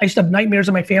tremendously. I used to have nightmares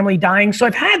of my family dying. So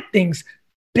I've had things.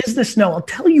 Business, no. I'll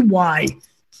tell you why.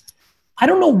 I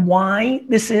don't know why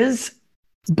this is,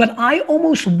 but I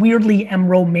almost weirdly am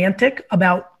romantic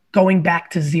about going back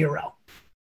to zero.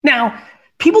 Now,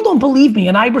 people don't believe me,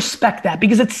 and I respect that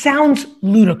because it sounds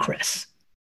ludicrous.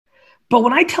 But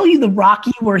when I tell you the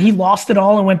Rocky where he lost it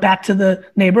all and went back to the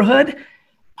neighborhood,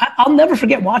 I'll never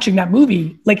forget watching that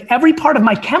movie. Like every part of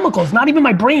my chemicals, not even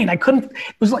my brain,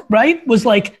 was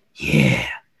like,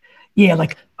 yeah,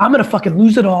 like I'm going to fucking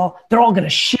lose it all. They're all going to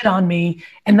shit on me.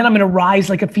 And then I'm going to rise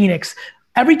like a phoenix.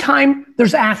 Every time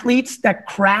there's athletes that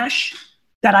crash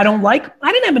that I don't like,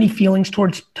 I didn't have any feelings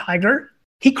towards Tiger.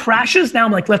 He crashes. Now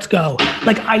I'm like, let's go.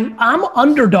 Like I'm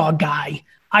underdog guy.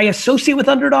 I associate with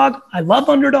underdog. I love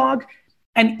underdog.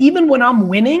 And even when I'm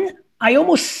winning, I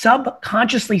almost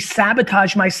subconsciously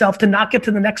sabotage myself to not get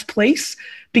to the next place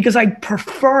because I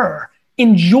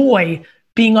enjoy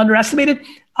being underestimated.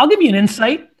 I'll give you an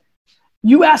insight.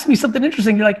 You asked me something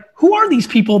interesting. You're like, who are these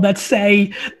people that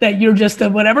say that you're just a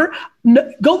whatever?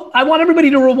 I want everybody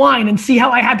to rewind and see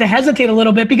how I had to hesitate a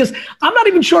little bit because I'm not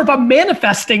even sure if I'm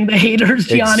manifesting the haters,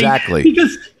 Gianni. Exactly.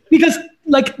 Because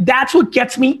like that's what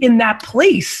gets me in that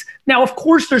place. Now, of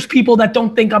course, there's people that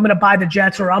don't think I'm going to buy the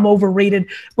Jets or I'm overrated.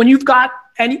 When you've got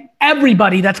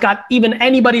everybody that's got even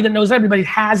anybody that knows everybody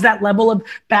has that level of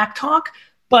back talk.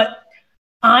 But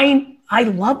I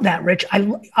love that, Rich.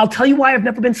 I'll tell you why I've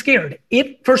never been scared.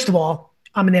 First of all,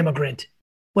 I'm an immigrant.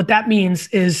 What that means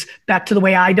is back to the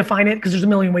way I define it, because there's a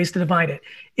million ways to define it.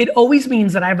 It always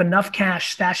means that I have enough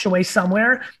cash stashed away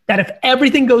somewhere that if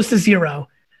everything goes to zero,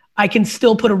 I can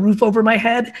still put a roof over my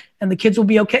head and the kids will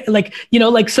be okay. Like,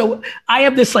 so I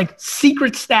have this like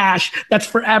secret stash that's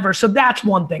forever. So that's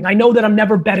one thing. I know that I'm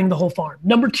never betting the whole farm.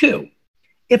 Number two,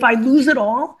 if I lose it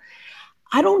all,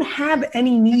 I don't have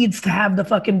any needs to have the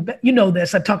fucking,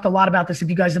 this, I've talked a lot about this if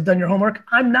you guys have done your homework.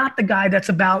 I'm not the guy that's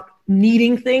about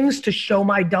needing things to show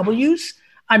my W's.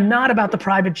 I'm not about the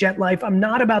private jet life. I'm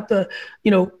not about the,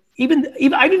 even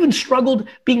I've even struggled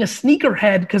being a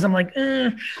sneakerhead because I'm like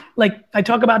I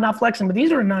talk about not flexing, but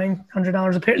these are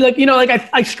 $900 a pair.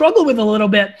 I struggle with a little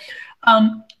bit.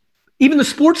 Even the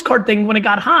sports card thing, when it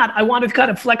got hot, I wanted to kind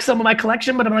of flex some of my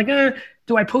collection, but I'm like,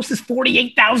 do I post this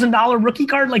 $48,000 rookie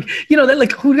card?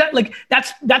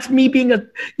 That's me being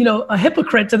a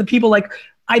hypocrite to the people. Like,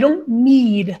 I don't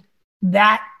need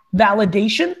that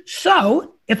validation.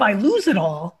 So if I lose it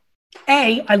all,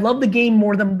 I love the game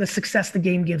more than the success the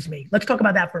game gives me. Let's talk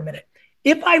about that for a minute.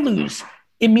 If I lose,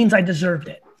 it means I deserved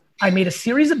it. I made a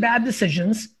series of bad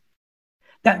decisions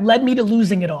that led me to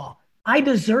losing it all. I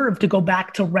deserve to go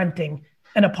back to renting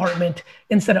an apartment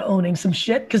instead of owning some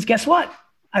shit. Because guess what?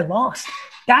 I lost.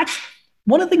 That's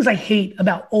one of the things I hate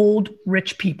about old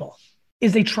rich people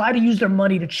is they try to use their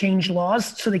money to change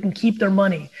laws so they can keep their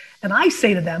money. And I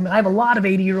say to them, and I have a lot of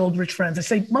 80-year-old rich friends, I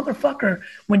say, motherfucker,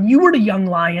 when you were the young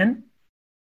lion,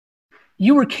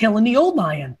 you were killing the old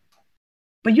lion.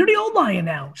 But you're the old lion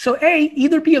now. So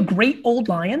either be a great old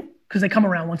lion, because they come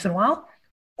around once in a while,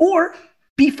 or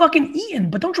be fucking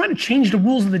eaten, but don't try to change the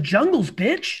rules of the jungles,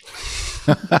 bitch.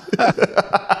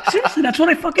 Seriously, that's what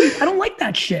I don't like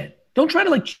that shit. Don't try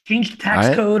to change the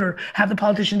tax code or have the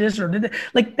politician this or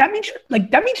that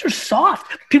means you're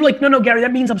soft. People are like, no, Gary,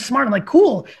 that means I'm smart. I'm like,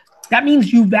 cool. That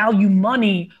means you value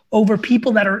money over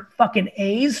people that are fucking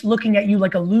A's looking at you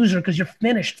like a loser because you're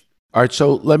finished. All right,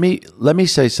 so let me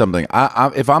say something.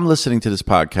 If I'm listening to this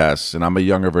podcast and I'm a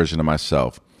younger version of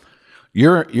myself,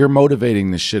 you're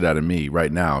motivating the shit out of me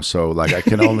right now. So I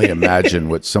can only imagine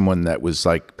what someone that was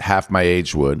half my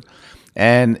age would.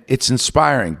 And it's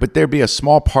inspiring, but there'd be a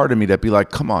small part of me that'd be like,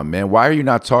 come on, man, why are you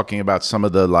not talking about some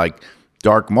of the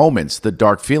dark moments, the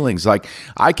dark feelings?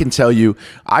 I can tell you,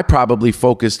 I probably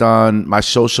focused on my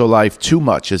social life too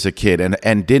much as a kid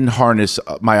and didn't harness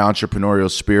my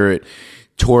entrepreneurial spirit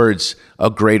towards a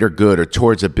greater good or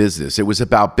towards a business. It was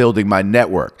about building my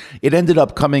network. It ended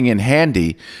up coming in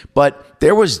handy, but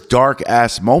there was dark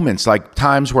ass moments,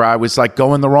 times where I was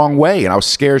going the wrong way and I was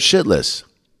scared shitless.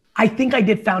 I think I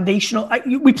did foundational.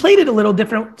 We played it a little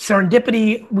different.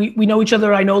 Serendipity. We know each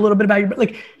other. I know a little bit about you,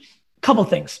 but couple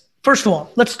things. First of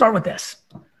all, let's start with this.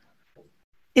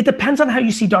 It depends on how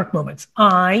you see dark moments.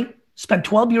 I spent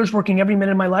 12 years working every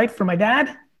minute of my life for my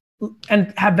dad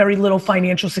and have very little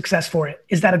financial success for it.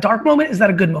 Is that a dark moment? Is that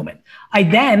a good moment? I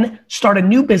then start a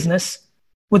new business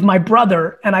with my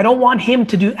brother, and I don't want him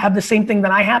to have the same thing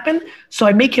that I happened. So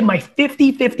I make him my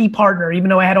 50-50 partner, even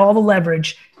though I had all the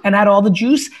leverage and had all the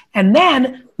juice, and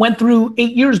then went through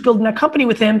 8 years building that company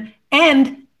with him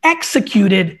and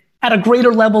executed at a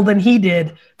greater level than he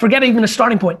did. Forget even a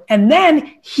starting point. And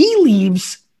then he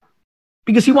leaves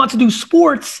because he wants to do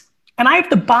sports, and I have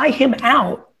to buy him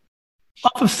out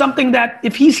off of something that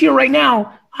if he's here right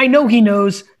now, I know he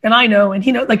knows, and I know, and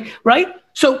he knows, right?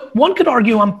 So one could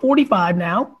argue I'm 45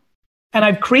 now, and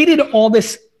I've created all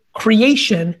this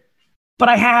creation, but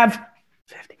I have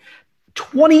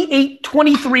 28,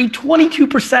 23,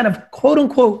 22% of quote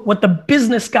unquote what the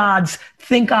business gods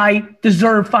think I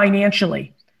deserve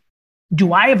financially.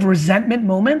 Do I have resentment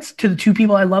moments to the two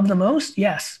people I love the most?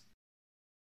 Yes.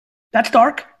 That's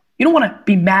dark. You don't want to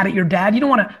be mad at your dad. You don't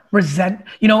want to resent,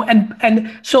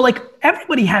 and so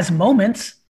everybody has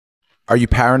moments. Are you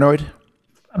paranoid?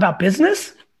 About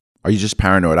business? Are you just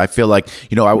paranoid? I feel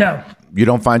no. You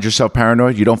don't find yourself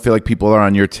paranoid? You don't feel like people are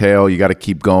on your tail? You got to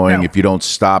keep going. No. If you don't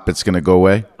stop, it's going to go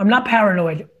away? I'm not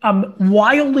paranoid. I'm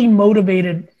wildly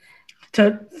motivated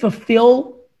to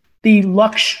fulfill the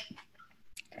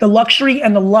luxury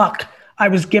and the luck I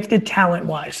was gifted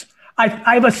talent-wise.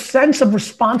 I have a sense of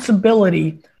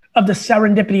responsibility of the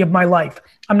serendipity of my life.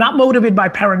 I'm not motivated by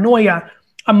paranoia.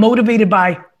 I'm motivated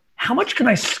by how much can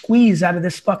I squeeze out of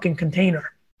this fucking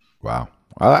container? Wow.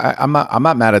 I'm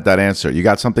not mad at that answer. You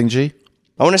got something, G?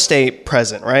 I want to stay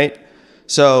present, right?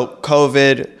 So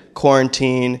COVID,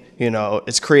 quarantine,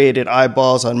 it's created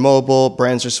eyeballs on mobile.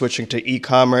 Brands are switching to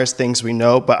e-commerce, things we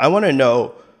know. But I want to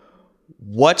know,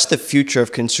 what's the future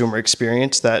of consumer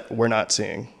experience that we're not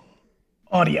seeing?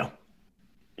 Audio.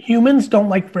 Humans don't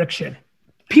like friction.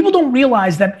 People don't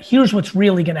realize that here's what's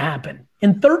really going to happen.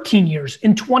 In 13 years,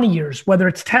 in 20 years, whether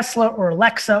it's Tesla or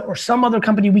Alexa or some other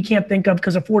company we can't think of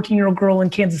because a 14-year-old girl in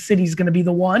Kansas City is going to be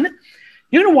the one,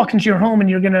 you're going to walk into your home and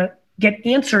you're going to get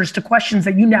answers to questions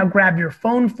that you now grab your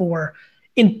phone for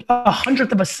in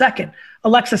 100th of a second.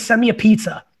 Alexa, send me a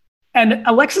pizza. And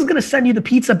Alexa's going to send you the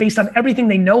pizza based on everything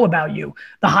they know about you.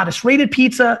 The hottest rated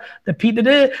pizza, the pizza,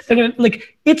 they're going to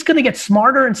it's going to get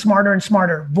smarter and smarter and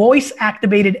smarter. Voice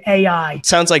activated AI.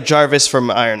 Sounds like Jarvis from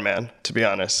Iron Man, to be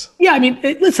honest. Yeah, I mean,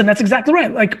 listen, that's exactly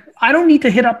right. Like, I don't need to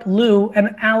hit up Lou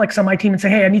and Alex on my team and say,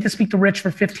 hey, I need to speak to Rich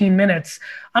for 15 minutes.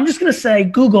 I'm just going to say,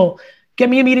 Google, get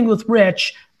me a meeting with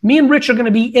Rich. Me and Rich are going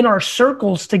to be in our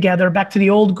circles together, back to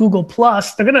the old Google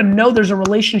Plus. They're going to know there's a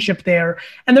relationship there,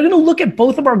 and they're going to look at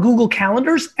both of our Google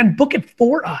calendars and book it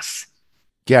for us.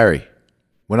 Gary,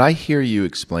 when I hear you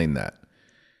explain that,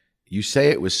 you say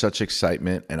it with such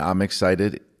excitement, and I'm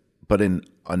excited, but in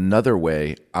another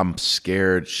way, I'm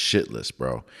scared shitless,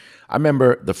 bro. I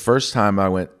remember the first time I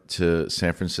went to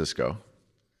San Francisco.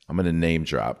 I'm going to name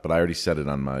drop, but I already said it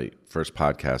on my first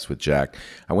podcast with Jack.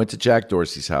 I went to Jack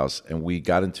Dorsey's house, and we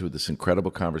got into this incredible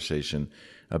conversation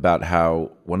about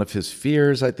how one of his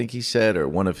fears, I think he said, or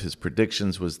one of his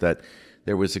predictions was that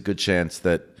there was a good chance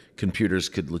that computers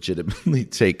could legitimately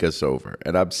take us over.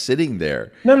 And I'm sitting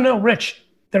there. No, Rich,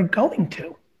 they're going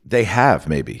to. They have,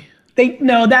 maybe.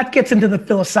 No, that gets into the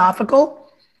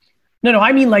philosophical. No,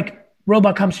 I mean like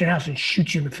robot comes to your house and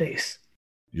shoots you in the face.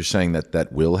 You're saying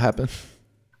that will happen?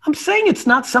 I'm saying it's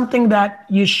not something that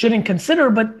you shouldn't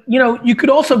consider, but you could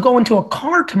also go into a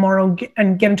car tomorrow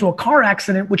and get into a car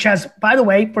accident, which has, by the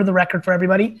way, for the record for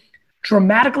everybody,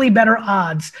 dramatically better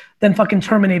odds than fucking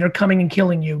Terminator coming and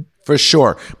killing you. For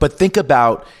sure. But think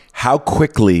about how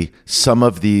quickly some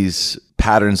of these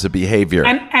patterns of behavior.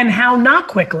 And how not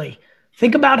quickly.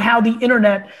 Think about how the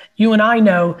internet, you and I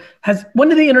know, when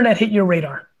did the internet hit your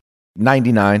radar?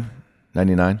 99.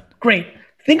 Great.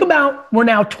 Think about, we're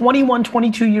now 21,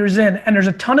 22 years in, and there's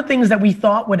a ton of things that we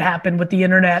thought would happen with the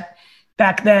internet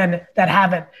back then that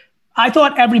haven't. I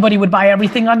thought everybody would buy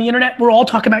everything on the internet. We're all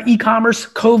talking about e-commerce,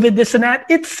 COVID, this and that.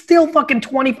 It's still fucking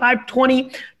 25,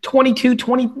 20, 22,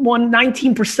 21,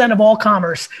 19% of all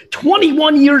commerce.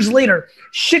 21 years later,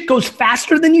 shit goes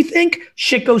faster than you think.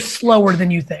 Shit goes slower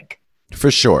than you think. For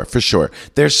sure.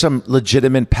 There's some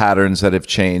legitimate patterns that have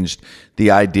changed the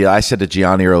idea. I said to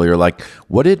Gianni earlier, like,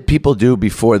 what did people do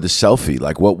before the selfie?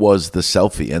 Like, what was the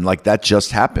selfie? And like, that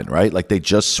just happened, right? Like, they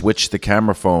just switched the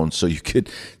camera phone so you could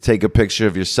take a picture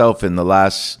of yourself in the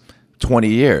last 20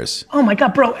 years. Oh my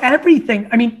God, bro, everything.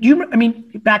 I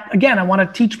mean, back again, I want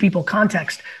to teach people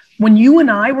context. When you and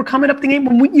I were coming up the game,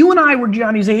 when you and I were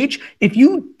Gianni's age, if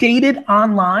you dated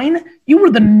online, you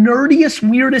were the nerdiest,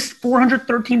 weirdest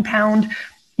 413-pound,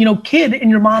 kid in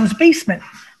your mom's basement.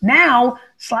 Now,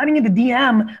 sliding into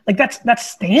DM, like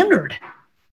that's standard.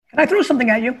 Can I throw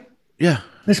something at you? Yeah.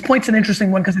 This point's an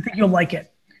interesting one because I think you'll like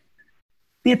it.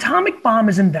 The atomic bomb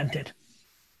is invented.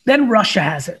 Then Russia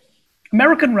has it.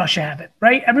 America and Russia have it,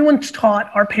 right? Everyone's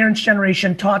taught, our parents'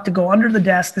 generation taught to go under the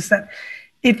desk, this, that.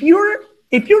 If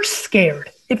you're scared,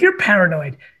 if you're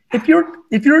paranoid, if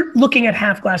you're looking at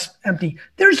half glass empty,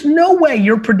 there's no way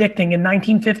you're predicting in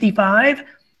 1955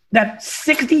 that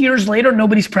 60 years later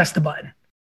nobody's pressed the button.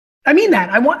 I mean that.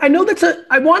 I want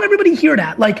everybody to hear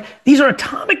that. Like, these are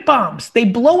atomic bombs. They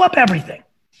blow up everything.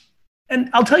 And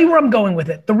I'll tell you where I'm going with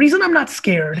it. The reason I'm not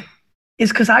scared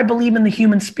is because I believe in the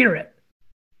human spirit.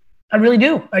 I really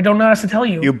do. I don't know how else to tell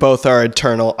you. You both are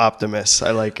eternal optimists.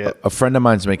 I like it. A friend of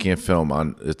mine's making a film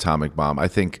on atomic bomb. I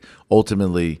think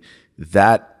ultimately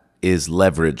that is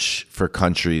leverage for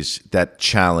countries that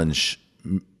challenge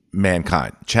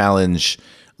mankind, challenge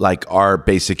like our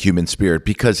basic human spirit,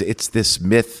 because it's this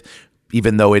myth,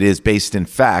 even though it is based in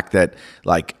fact, that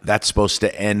like that's supposed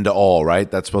to end all,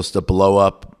 right? That's supposed to blow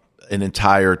up an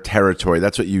entire territory.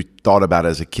 That's what you thought about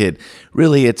as a kid.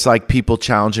 Really, it's like people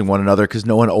challenging one another because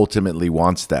no one ultimately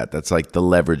wants that. That's like the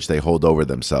leverage they hold over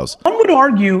themselves. One would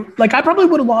argue, like, I probably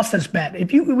would have lost this bet.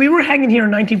 If we were hanging here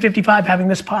in 1955 having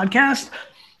this podcast,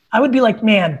 I would be like,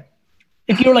 man,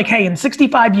 if you were like, hey, in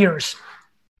 65 years,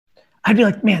 I'd be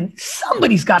like, man,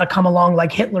 somebody's got to come along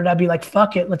like Hitler. I'd be like,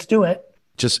 fuck it, let's do it.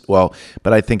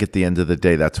 But I think at the end of the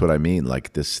day, that's what I mean.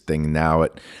 Like, this thing now,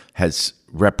 it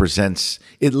represents,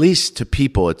 at least to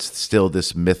people, it's still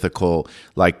this mythical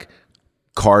like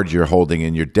card you're holding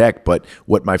in your deck. But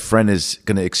what my friend is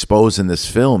going to expose in this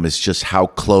film is just how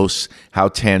close, how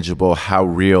tangible, how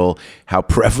real, how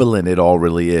prevalent it all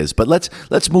really is. But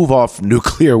let's move off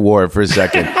nuclear war for a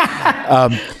second.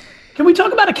 Can we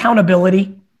talk about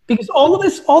accountability? Because all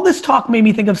this talk made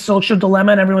me think of Social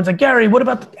Dilemma, and everyone's like, Gary, what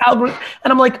about the algorithm?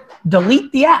 And I'm like,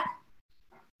 delete the app.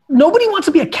 Nobody wants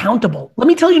to be accountable. Let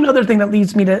me tell you another thing that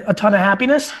leads me to a ton of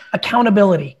happiness: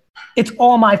 accountability. It's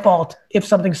all my fault if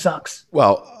something sucks.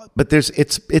 Well, but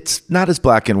it's not as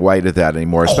black and white as that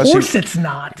anymore. Of course it's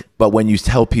not. But when you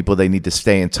tell people they need to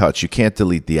stay in touch, you can't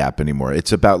delete the app anymore.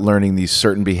 It's about learning these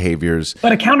certain behaviors.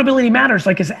 But accountability matters.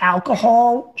 Like, is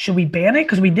alcohol, should we ban it?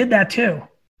 Because we did that too,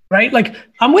 right? Like,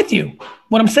 I'm with you.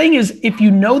 What I'm saying is, if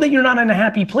you know that you're not in a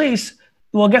happy place,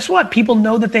 well, guess what? People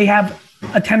know that they have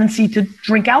a tendency to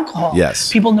drink alcohol.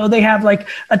 Yes. People know they have like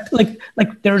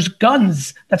there's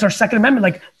guns. That's our Second Amendment.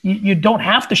 Like, you don't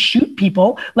have to shoot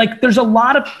people. Like, there's a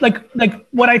lot of like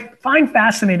what I find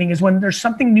fascinating is when there's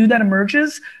something new that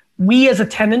emerges, we as a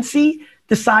tendency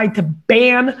decide to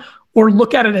ban or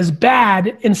look at it as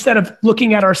bad instead of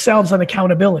looking at ourselves on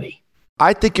accountability.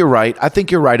 I think you're right. I think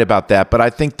you're right about that. But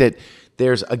I think that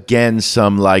there's, again,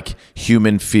 some like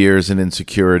human fears and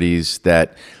insecurities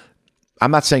that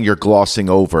I'm not saying you're glossing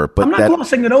over, but I'm not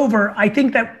glossing it over. I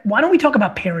think that, why don't we talk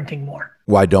about parenting more?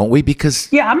 Why don't we?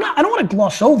 Because I don't want to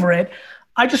gloss over it.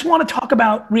 I just want to talk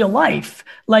about real life.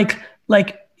 Like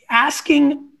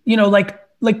asking,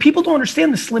 like people don't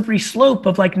understand the slippery slope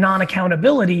of like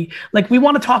non-accountability. Like, we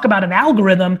want to talk about an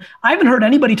algorithm. I haven't heard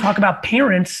anybody talk about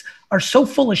parents are so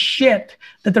full of shit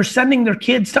that they're sending their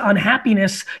kids to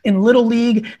unhappiness in Little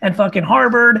League and fucking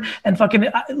Harvard and fucking,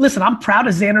 listen, I'm proud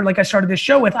of Xander, like I started this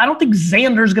show with. I don't think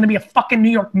Xander's going to be a fucking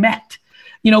New York Met.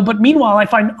 But meanwhile, I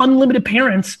find unlimited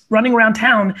parents running around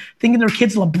town thinking their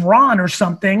kid's LeBron or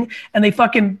something, and they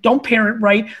fucking don't parent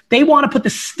right. They want to put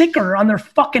the sticker on their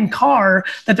fucking car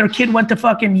that their kid went to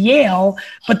fucking Yale,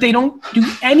 but they don't do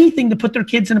anything to put their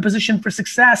kids in a position for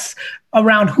success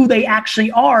around who they actually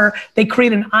are. They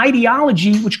create an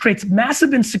ideology which creates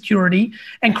massive insecurity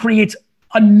and creates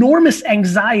enormous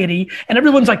anxiety, and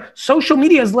everyone's like, social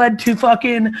media has led to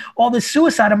fucking all this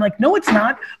suicide. I'm like, no, it's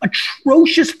not.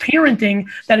 Atrocious parenting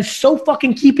that is so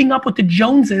fucking keeping up with the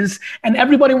Joneses, and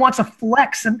everybody wants to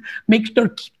flex and make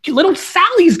their little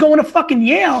Sally's going to fucking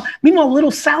Yale. Meanwhile,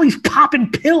 little Sally's popping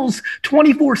pills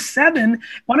 24/7.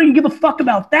 Why don't you give a fuck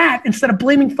about that instead of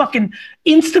blaming fucking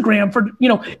Instagram for,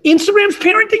 Instagram's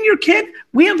parenting your kid?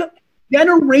 We have a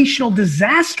generational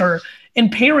disaster and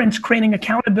parents creating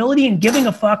accountability and giving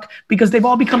a fuck because they've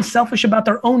all become selfish about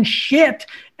their own shit,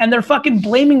 and they're fucking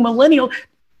blaming millennials.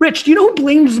 Rich, do you know who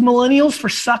blames millennials for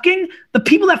sucking? The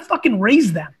people that fucking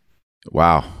raised them.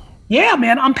 Wow. Yeah,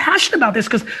 man, I'm passionate about this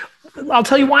because I'll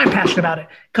tell you why I'm passionate about it.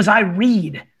 Because I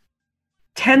read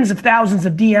tens of thousands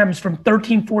of DMs from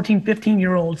 13, 14,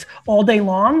 15-year-olds all day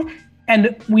long,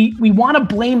 and we want to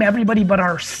blame everybody but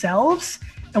ourselves.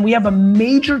 And we have a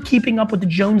major keeping up with the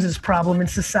Joneses problem in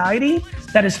society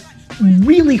that is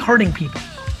really hurting people.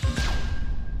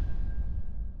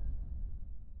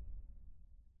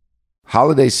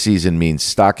 Holiday season means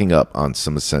stocking up on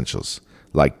some essentials,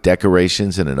 like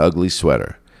decorations and an ugly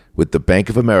sweater. With the Bank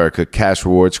of America Cash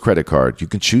Rewards credit card, you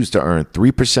can choose to earn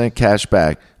 3% cash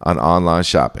back on online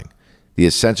shopping. The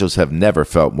essentials have never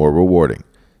felt more rewarding.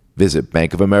 Visit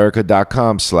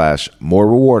bankofamerica.com/more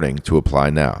rewarding to apply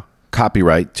now.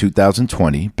 Copyright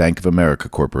 2020 Bank of America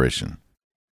Corporation.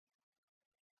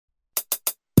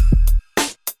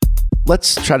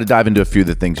 Let's try to dive into a few of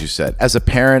the things you said. As a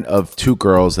parent of two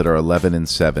girls that are 11 and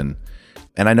 7,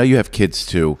 and I know you have kids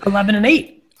too. 11 and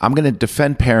 8. I'm going to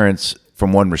defend parents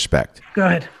from one respect. Go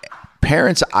ahead.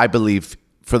 Parents, I believe,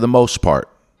 for the most part,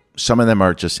 some of them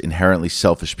are just inherently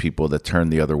selfish people that turn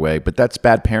the other way, but that's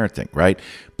bad parenting, right?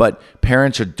 But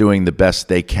parents are doing the best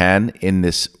they can in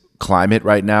this climate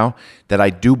right now that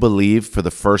I do believe for the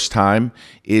first time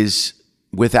is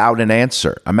without an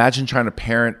answer. Imagine trying to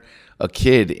parent a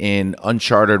kid in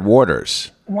uncharted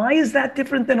waters. Why is that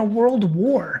different than a world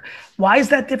war? Why is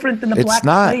that different than the Black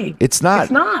Plague? It's not.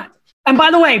 It's not. And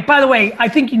by the way, I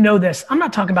think you know this. I'm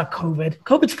not talking about COVID.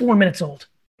 COVID's 4 minutes old.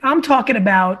 I'm talking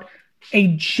about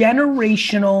a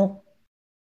generational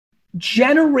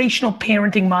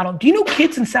parenting model. Do you know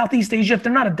kids in Southeast Asia, if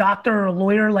they're not a doctor or a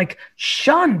lawyer, like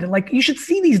shunned? Like, you should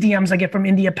see these DMs I get from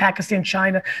India, Pakistan,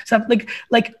 China, stuff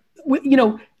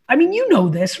I mean, you know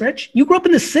this, Rich. You grew up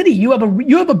in the city. You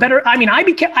have a better. I mean, I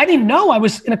didn't know I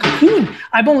was in a cocoon.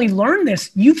 I've only learned this.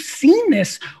 You've seen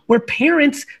this where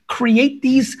parents create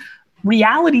these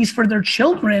realities for their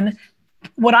children.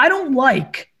 What I don't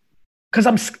like, because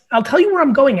I'll tell you where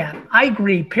I'm going at. I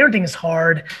agree. Parenting is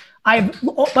hard. By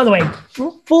the way,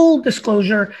 full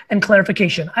disclosure and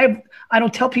clarification. I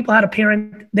don't tell people how to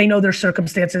parent. They know their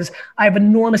circumstances. I have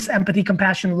enormous empathy,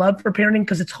 compassion, love for parenting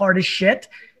because it's hard as shit.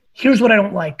 Here's what I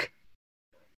don't like.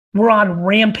 We're on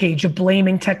rampage of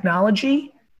blaming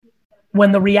technology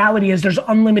when the reality is there's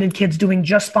unlimited kids doing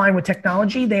just fine with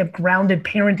technology. They have grounded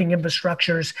parenting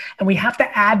infrastructures, and we have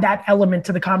to add that element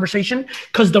to the conversation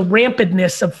because the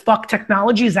rampantness of fuck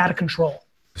technology is out of control.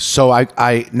 So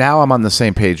I now I'm on the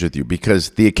same page with you,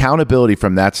 because the accountability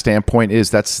from that standpoint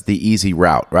is that's the easy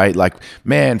route, right? Like,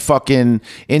 man, fucking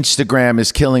Instagram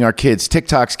is killing our kids,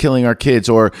 TikTok's killing our kids.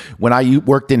 Or when I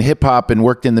worked in hip hop and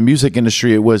worked in the music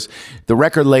industry, it was the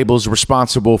record labels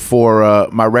responsible for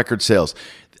my record sales.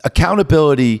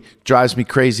 Accountability drives me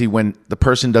crazy when the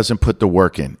person doesn't put the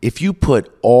work in. If you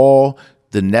put all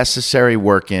the necessary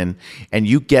work in and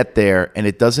you get there and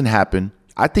it doesn't happen,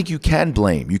 I think you can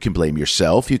blame. You can blame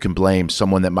yourself. You can blame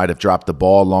someone that might have dropped the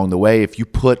ball along the way if you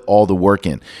put all the work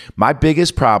in. My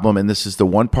biggest problem, and this is the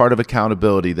one part of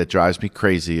accountability that drives me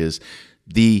crazy, is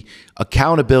the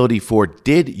accountability for,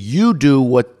 did you do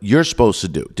what you're supposed to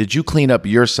do? Did you clean up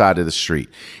your side of the street?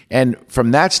 And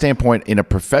from that standpoint, in a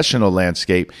professional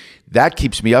landscape, that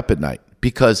keeps me up at night,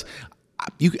 because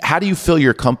how do you fill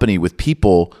your company with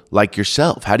people like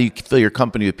yourself? How do you fill your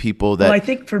company with people that... Well, I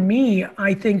think for me,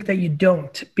 I think that you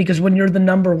don't, because when you're the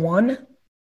number one,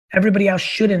 everybody else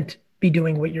shouldn't be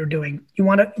doing what you're doing. You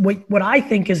want to, what I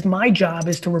think is my job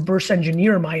is to reverse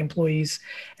engineer my employees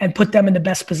and put them in the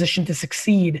best position to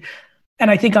succeed.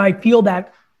 And I think I feel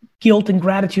that guilt and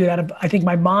gratitude out of, I think,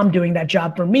 my mom doing that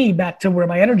job for me, back to where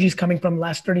my energy is coming from the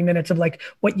last 30 minutes of like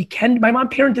what you can. My mom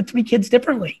parented 3 kids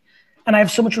differently. And I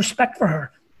have so much respect for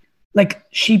her. Like,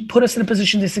 she put us in a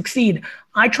position to succeed.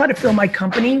 I try to fill my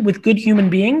company with good human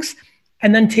beings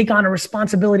and then take on a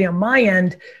responsibility on my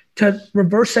end to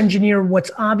reverse engineer what's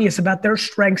obvious about their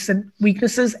strengths and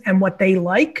weaknesses and what they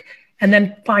like, and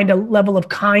then find a level of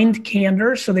kind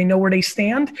candor so they know where they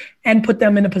stand and put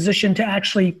them in a position to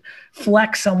actually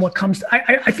flex on what comes.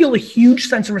 I feel a huge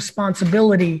sense of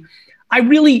responsibility.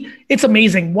 It's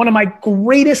amazing. One of my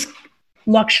greatest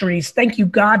luxuries, thank you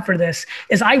God for this,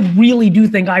 is I really do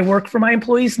think I work for my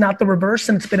employees, not the reverse.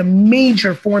 And it's been a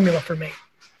major formula for me.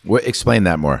 Explain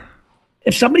that more.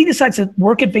 If somebody decides to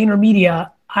work at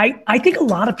VaynerMedia, I think a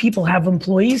lot of people have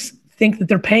employees think that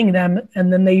they're paying them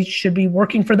and then they should be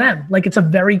working for them. Like, it's a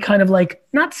very kind of like,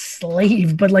 not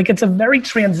slave, but like, it's a very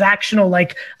transactional,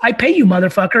 like, I pay you,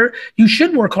 motherfucker, you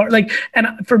should work hard. Like, and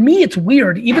for me, it's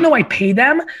weird. Even though I pay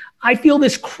them, I feel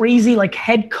this crazy, like,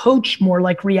 head coach, more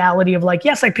like reality of like,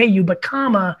 yes, I pay you, but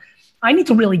I need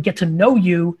to really get to know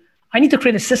you. I need to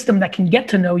create a system that can get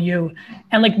to know you.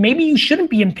 And like, maybe you shouldn't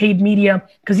be in paid media,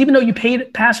 because even though you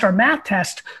passed our math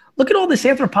test, look at all this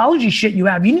anthropology shit you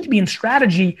have. You need to be in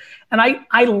strategy. And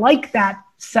I like that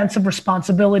sense of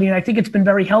responsibility. And I think it's been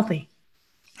very healthy.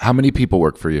 How many people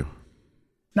work for you?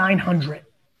 900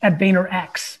 at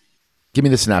VaynerX. Give me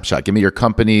the snapshot. Give me your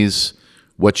companies,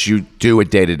 what you do a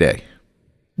day to day.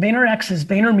 VaynerX is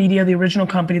VaynerMedia, the original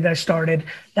company that I started.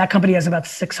 That company has about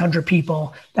 600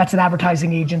 people. That's an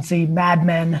advertising agency. Mad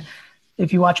Men.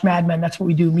 If you watch Mad Men, that's what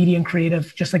we do, media and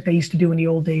creative, just like they used to do in the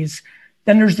old days.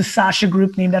 Then there's the Sasha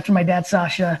Group, named after my dad,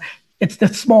 Sasha. It's the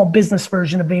small business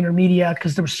version of VaynerMedia,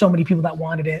 because there were so many people that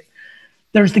wanted it.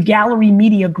 There's the Gallery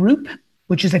Media Group,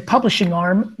 which is a publishing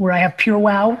arm where I have Pure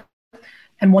Wow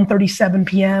and 1:37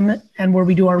 p.m. and where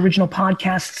we do our original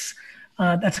podcasts.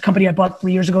 That's a company I bought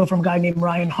 3 years ago from a guy named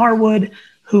Ryan Harwood,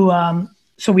 who,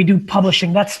 so we do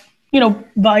publishing. That's,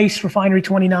 Vice, Refinery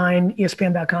 29,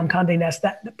 ESPN.com, Condé Nast,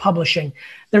 that publishing.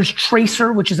 There's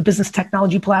Tracer, which is a business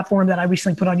technology platform that I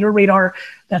recently put on your radar.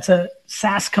 That's a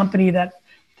SaaS company that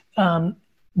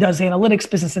does analytics,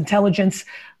 business intelligence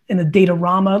in the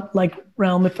Datarama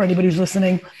realm, for anybody who's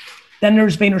listening. Then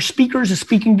there's Vayner Speakers, a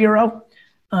speaking bureau,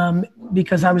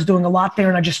 because I was doing a lot there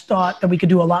and I just thought that we could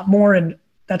do a lot more, and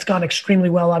that's gone extremely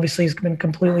well. Obviously, it's been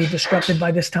completely disrupted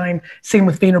by this time. Same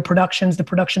with Vayner Productions, the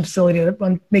production facility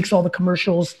that makes all the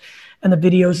commercials and the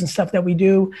videos and stuff that we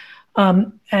do.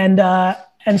 And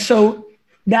so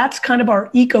that's kind of our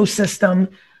ecosystem.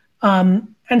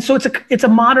 And so it's a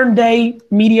modern day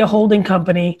media holding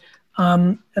company.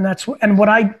 I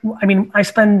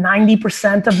spend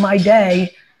 90% of my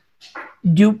day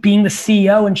being the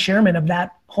CEO and chairman of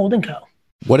that holding co.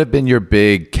 What have been your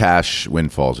big cash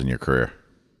windfalls in your career?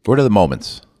 What are the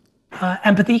moments?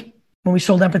 Empathy. When we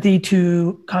sold Empathy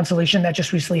to Constellation, that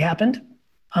just recently happened.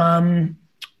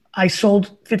 I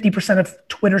sold 50% of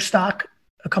Twitter stock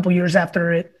a couple years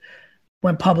after it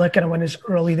went public, and I went as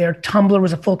early there. Tumblr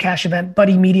was a full cash event.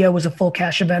 Buddy Media was a full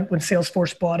cash event when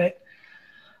Salesforce bought it.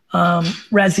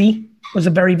 Resi was a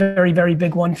very, very, very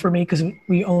big one for me because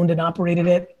we owned and operated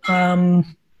it.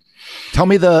 Tell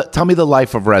me the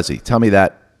life of Resi. Tell me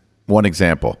that one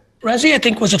example. Resi, I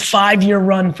think, was a 5-year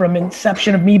run from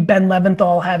inception of me, Ben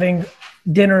Leventhal, having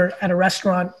dinner at a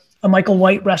restaurant, a Michael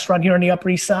White restaurant here on the Upper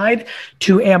East Side,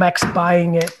 to Amex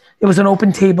buying it. It was an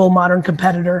open table, modern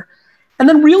competitor. And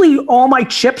then really all my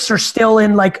chips are still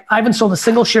in, I haven't sold a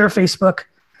single share of Facebook.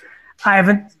 I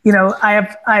haven't, I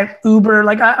have Uber,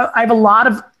 like I have a lot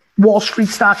of Wall Street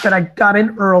stock that I got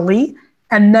in early.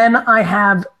 And then I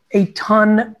have a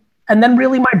ton, and then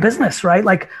really my business, right?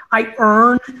 Like I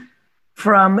earn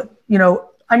from,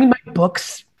 my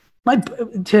books,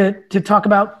 to talk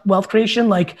about wealth creation.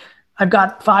 Like I've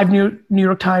got 5 New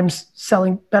York Times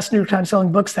best New York Times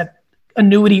selling books that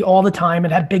annuity all the time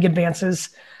and had big advances.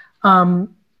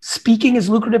 Speaking is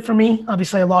lucrative for me.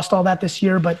 Obviously I lost all that this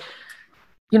year, but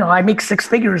I make 6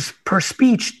 figures per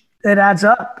speech. It adds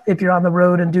up. If you're on the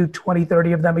road and do 20,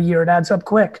 30 of them a year, it adds up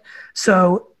quick.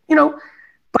 So,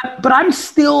 but I'm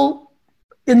still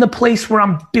in the place where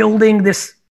I'm building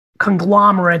this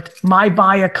conglomerate, my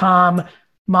Viacom,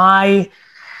 my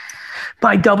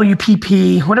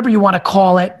WPP, whatever you want to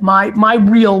call it, my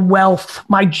real wealth,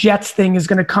 my Jets thing is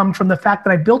going to come from the fact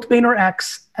that I built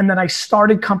VaynerX and then I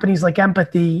started companies like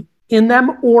Empathy in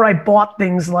them, or I bought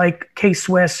things like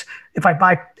K-Swiss. If I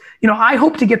buy, I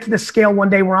hope to get to this scale one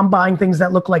day where I'm buying things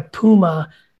that look like Puma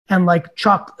and like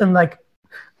chocolate and like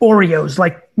Oreos,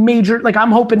 like major, like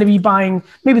I'm hoping to be buying,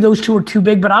 maybe those 2 are too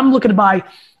big, but I'm looking to buy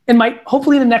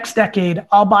hopefully in the next decade,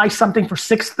 I'll buy something for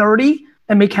 630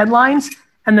 and make headlines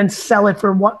and then sell it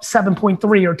for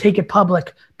 7.3 or take it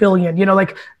public billion,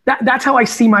 like that's how I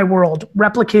see my world,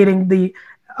 replicating the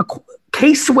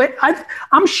K-Swiss.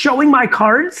 I'm showing my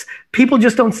cards. People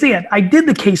just don't see it. I did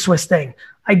the K-Swiss thing.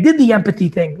 I did the Empathy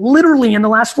thing. Literally in the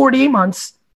last 48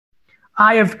 months,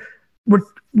 I have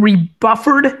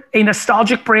rebuffered a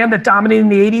nostalgic brand that dominated in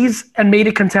the 80s and made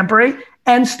it contemporary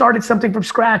and started something from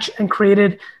scratch and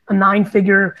created a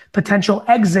 9-figure potential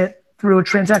exit through a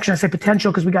transaction. I say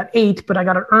potential because we got 8, but I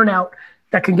got an earn out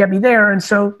that can get me there. And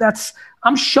so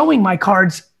I'm showing my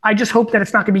cards. I just hope that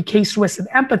it's not going to be K-Swiss and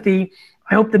Empathy.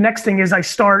 I hope the next thing is I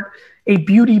start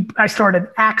an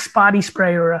Axe body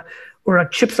spray or a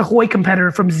Chips Ahoy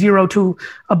competitor from 0 to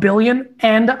 $1 billion.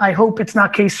 And I hope it's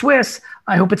not K-Swiss.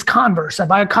 I hope it's Converse. I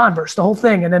buy a Converse, the whole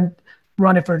thing, and then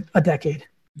run it for a decade.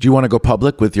 Do you want to go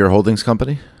public with your holdings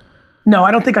company? No,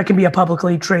 I don't think I can be a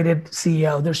publicly traded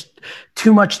CEO. There's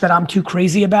too much that I'm too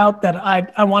crazy about that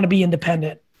I want to be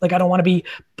independent. Like I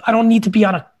don't need to be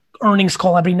on a earnings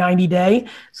call every 90 days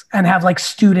and have like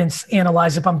students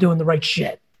analyze if I'm doing the right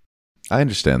shit. I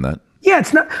understand that. Yeah,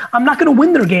 I'm not going to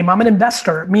win their game. I'm an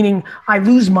investor, meaning I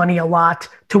lose money a lot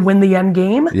to win the end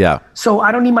game. Yeah. So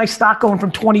I don't need my stock going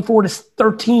from 24 to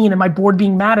 13 and my board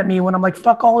being mad at me when I'm like,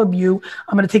 fuck all of you.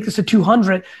 I'm going to take this to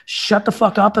 200. Shut the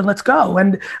fuck up and let's go.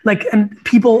 And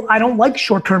people, I don't like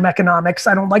short-term economics.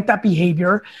 I don't like that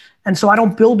behavior. And so I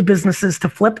don't build businesses to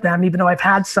flip them, even though I've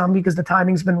had some because the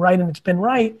timing's been right and it's been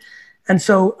right. And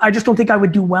so I just don't think I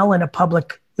would do well in a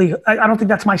public. I don't think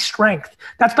that's my strength.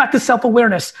 That's back to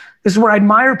self-awareness. This is where I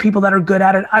admire people that are good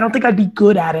at it. I don't think I'd be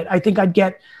good at it. I think I'd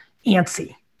get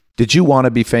antsy. Did you want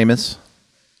to be famous?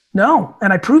 No,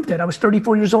 and I proved it. I was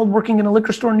 34 years old working in a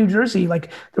liquor store in New Jersey. Like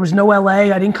there was no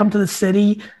LA. I didn't come to the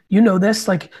city. You know this.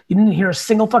 Like you didn't hear a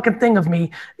single fucking thing of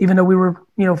me, even though we were,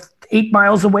 8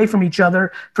 miles away from each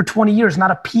other for 20 years.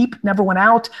 Not a peep. Never went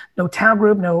out. No town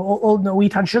group. No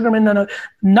Eton Sugarman. No,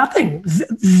 nothing.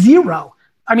 Zero.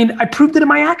 I mean, I proved it in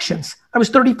my actions. I was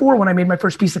 34 when I made my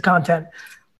first piece of content.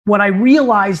 What I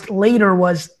realized later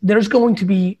was there's going to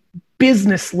be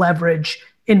business leverage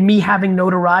in me having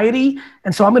notoriety.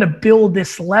 And so I'm going to build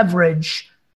this leverage.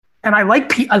 And I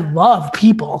love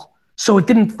people. So it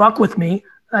didn't fuck with me.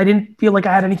 I didn't feel like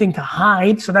I had anything to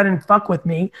hide. So that didn't fuck with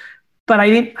me. But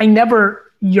I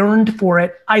never yearned for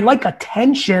it. I like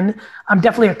attention. I'm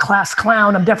definitely a class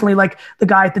clown. I'm definitely like the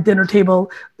guy at the dinner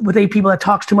table with 8 people that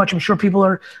talks too much. I'm sure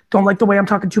people don't like the way I'm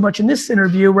talking too much in this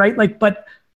interview, right? Like, but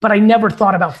I never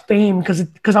thought about fame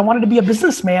because I wanted to be a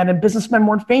businessman and businessmen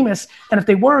weren't famous. And if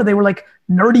they were like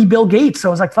nerdy Bill Gates. So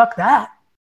I was like, fuck that.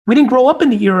 We didn't grow up in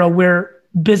the era where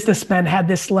businessmen had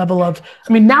this level of,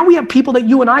 now we have people that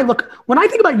you and I look, when I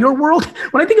think about your world,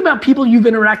 when I think about people you've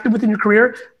interacted with in your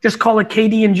career, just call it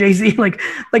KD and Jay-Z. Like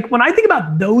when I think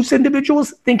about those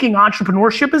individuals thinking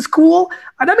entrepreneurship is cool,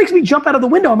 that makes me jump out of the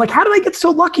window. I'm like, how did I get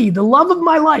so lucky? The love of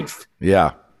my life.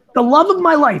 Yeah. The love of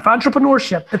my life,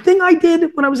 entrepreneurship, the thing I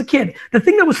did when I was a kid, the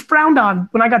thing that was frowned on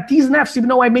when I got D's and F's, even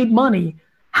though I made money.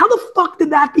 How the fuck did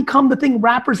that become the thing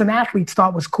rappers and athletes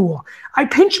thought was cool? I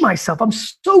pinch myself. I'm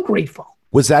so grateful.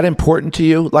 Was that important to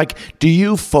you? Like, do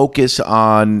you focus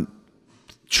on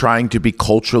trying to be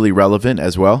culturally relevant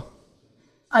as well?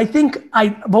 I think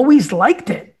I've always liked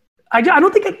it. I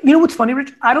don't think, you know what's funny,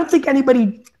 Rich? I think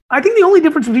the only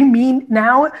difference between me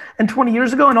now and 20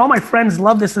 years ago, and all my friends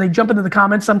love this and they jump into the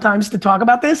comments sometimes to talk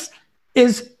about this,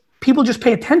 is people just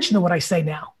pay attention to what I say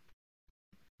now.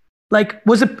 Like,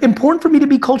 was it important for me to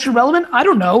be culture relevant? I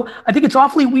don't know. I think it's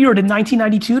awfully weird in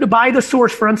 1992 to buy the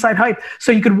source for Inside Hype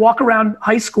so you could walk around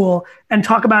high school and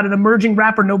talk about an emerging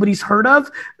rapper nobody's heard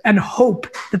of and hope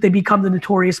that they become the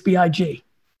Notorious B.I.G.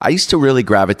 I used to really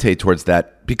gravitate towards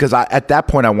that because at that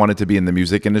point I wanted to be in the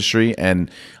music industry,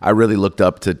 and I really looked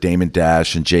up to Damon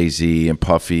Dash and Jay-Z and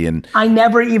Puffy. And I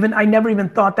never even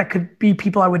thought that could be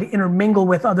people I would intermingle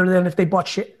with, other than if they bought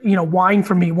shit, wine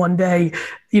from me one day,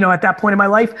 at that point in my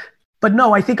life. But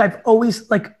no, I think I've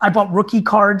always, I bought rookie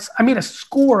cards. I made a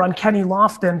score on Kenny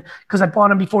Lofton because I bought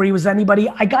him before he was anybody.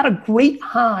 I got a great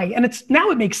high, and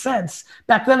now it makes sense.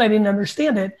 Back then I didn't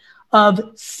understand it, of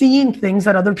seeing things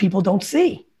that other people don't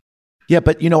see. Yeah,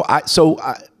 but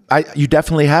you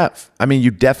definitely have. I mean,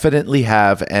 you definitely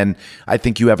have, and I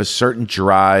think you have a certain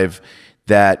drive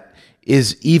that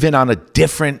is even on a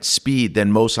different speed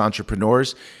than most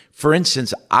entrepreneurs. For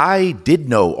instance, I did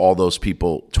know all those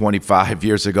people 25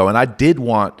 years ago, and I did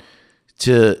want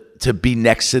to be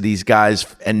next to these guys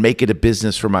and make it a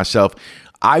business for myself.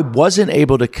 I wasn't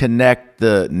able to connect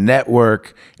the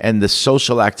network and the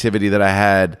social activity that I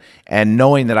had, and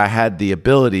knowing that I had the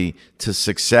ability to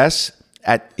success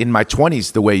in my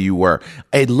 20s the way you were.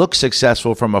 It looked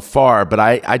successful from afar, but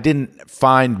I didn't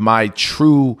find my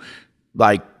true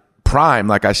prime,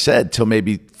 like I said, till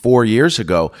maybe 4 years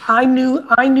ago. I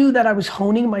knew that I was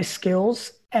honing my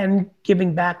skills and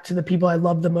giving back to the people I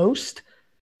love the most,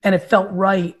 and it felt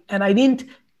right. And I didn't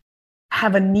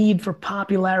have a need for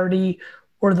popularity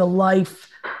or the life.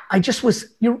 I was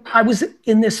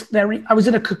in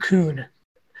a cocoon.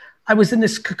 I was in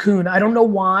this cocoon. I don't know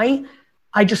why.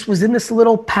 I just was in this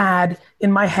little pad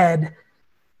in my head,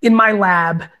 in my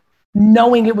lab,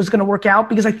 knowing it was going to work out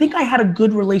because I think I had a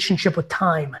good relationship with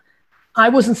time. I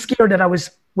wasn't scared that I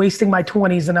was wasting my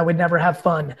 20s and I would never have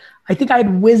fun. I think I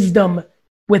had wisdom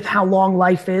with how long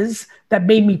life is that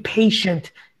made me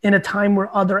patient in a time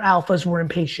where other alphas were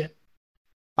impatient.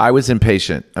 I was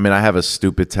impatient. I mean, I have a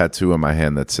stupid tattoo on my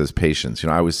hand that says patience.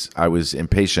 I was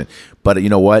impatient. But you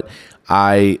know what?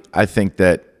 I think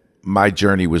that my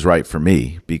journey was right for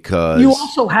me because... You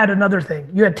also had another thing.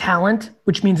 You had talent,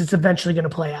 which means it's eventually going to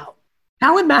play out.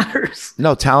 Talent matters.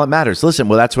 No, talent matters. Listen,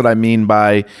 well, that's what I mean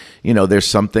by, there's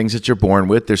some things that you're born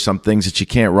with. There's some things that you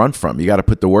can't run from. You got to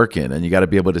put the work in, and you got to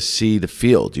be able to see the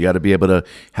field. You got to be able to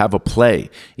have a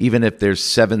play. Even if there's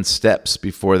 7 steps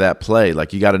before that play,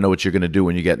 you got to know what you're going to do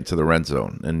when you get into the red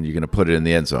zone, and you're going to put it in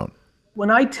the end zone. When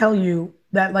I tell you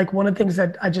that, one of the things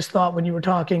that I just thought when you were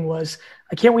talking was,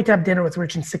 I can't wait to have dinner with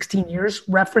Rich in 16 years.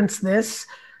 Reference this.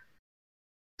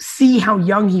 See how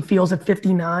young he feels at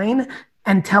 59.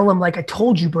 And tell him, I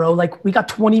told you, bro, we got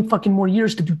 20 fucking more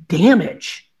years to do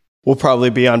damage. We'll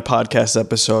probably be on podcast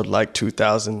episode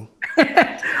 2000.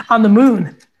 On the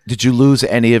moon. Did you lose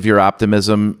any of your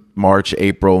optimism March,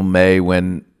 April, May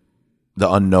when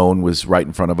the unknown was right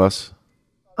in front of us?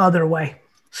 Other way.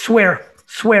 Swear.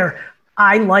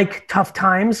 I like tough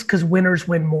times because winners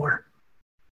win more.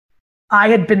 I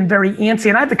had been very antsy,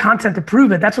 and I have the content to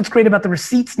prove it. That's what's great about the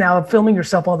receipts now of filming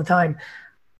yourself all the time.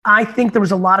 I think there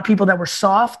was a lot of people that were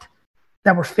soft,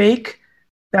 that were fake,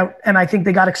 and I think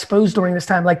they got exposed during this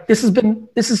time.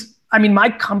 My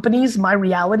companies, my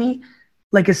reality,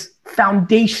 is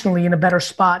foundationally in a better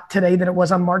spot today than it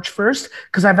was on March 1st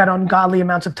because I've had ungodly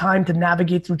amounts of time to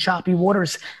navigate through choppy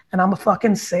waters, and I'm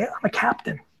a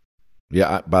captain.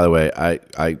 Yeah. By the way,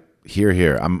 I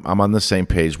hear. I'm on the same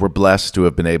page. We're blessed to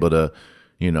have been able to,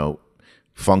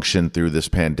 function through this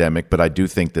pandemic, but I do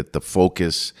think that the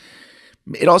focus.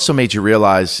 It also made you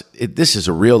realize this is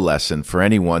a real lesson for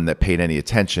anyone that paid any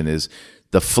attention is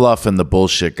the fluff and the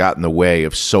bullshit got in the way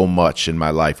of so much in my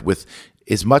life. With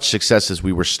as much success as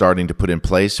we were starting to put in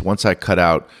place, once I cut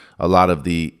out a lot of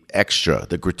the extra,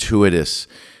 the gratuitous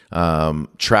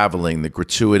traveling, the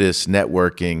gratuitous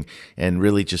networking, and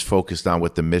really just focused on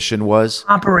what the mission was.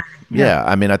 Operating. Yeah.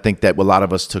 I mean, I think that a lot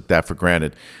of us took that for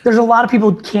granted. There's a lot of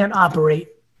people who can't operate.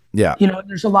 Yeah.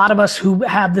 There's a lot of us who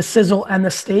have the sizzle and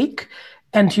the steak.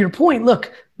 And to your point, look,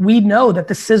 we know that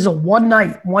the sizzle, one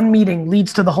night, one meeting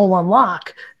leads to the whole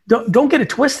unlock. Don't get it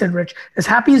twisted, Rich. As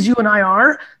happy as you and I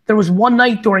are, there was one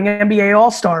night during NBA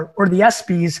All-Star or the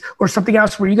ESPYs or something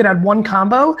else where you could have one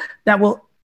combo that will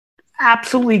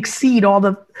absolutely exceed all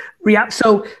the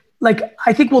So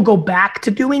I think we'll go back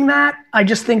to doing that. I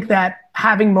just think that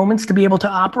having moments to be able to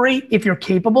operate, if you're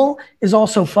capable, is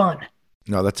also fun.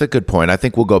 No, that's a good point. I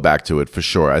think we'll go back to it for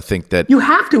sure. I think that you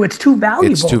have to. It's too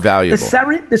valuable. It's too valuable.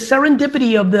 The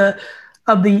serendipity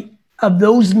of of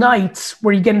those nights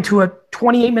where you get into a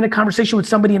 28-minute conversation with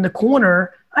somebody in the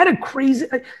corner. I had a crazy,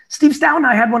 Steve Stout and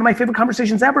I had one of my favorite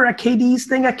conversations ever at KD's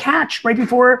thing at Catch right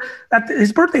before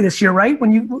his birthday this year, right?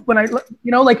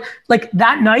 Like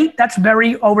that night, that's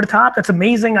very over the top. That's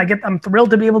amazing. I'm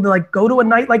thrilled to be able to like go to a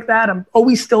night like that. I'm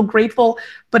always still grateful,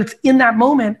 but it's in that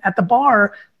moment at the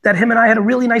bar that him and I had a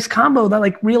really nice combo that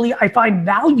like really I find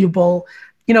valuable,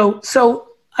 so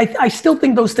I still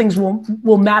think those things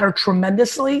will matter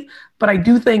tremendously, but I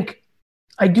do think,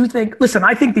 listen,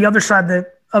 I think the other side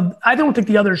I don't think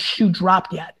the other shoe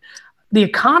dropped yet. The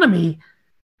economy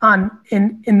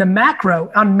in the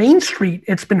macro on Main Street,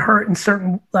 it's been hurt in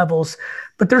certain levels,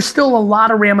 but there's still a lot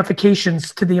of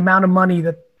ramifications to the amount of money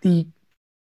that the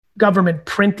government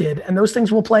printed, and those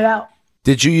things will play out.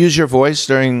 Did you use your voice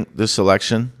during this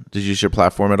election? Did you use your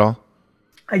platform at all?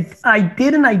 I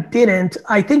did and I didn't.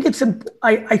 I think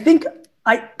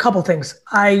couple things.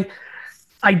 I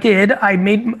did.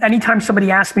 Anytime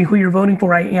somebody asked me who you're voting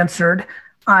for, I answered.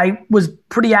 I was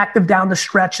pretty active down the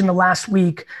stretch in the last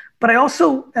week, but I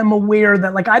also am aware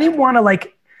that like I didn't want to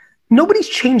nobody's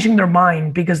changing their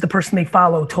mind because the person they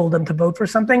follow told them to vote for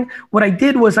something. What I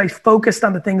did was I focused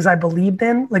on the things I believed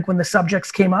in, like when the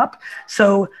subjects came up.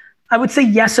 So I would say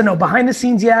yes and no. Behind the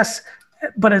scenes, yes,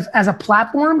 but as a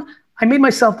platform, I made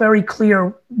myself very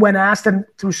clear when asked and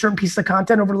through certain pieces of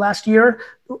content over the last year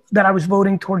that I was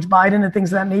voting towards Biden and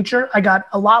things of that nature. I got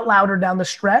a lot louder down the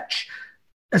stretch,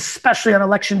 especially on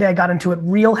election day. I got into it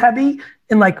real heavy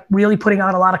and like really putting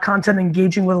out a lot of content,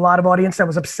 engaging with a lot of audience that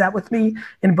was upset with me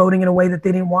and voting in a way that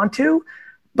they didn't want to.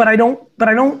 But I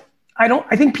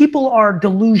think people are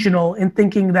delusional in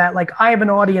thinking that like I have an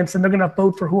audience and they're going to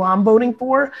vote for who I'm voting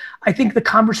for. I think the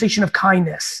conversation of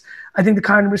kindness, I think the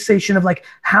conversation of like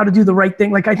how to do the right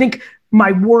thing. Like I think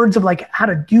my words of like how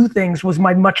to do things was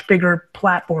my much bigger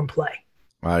platform play.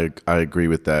 I agree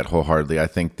with that wholeheartedly. I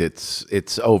think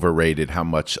it's overrated how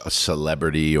much a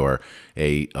celebrity or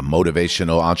a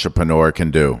motivational entrepreneur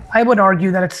can do. I would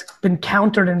argue that it's been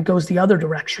countered and goes the other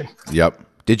direction. Yep.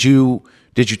 Did you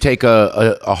take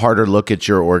a harder look at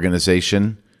your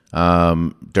organization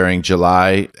during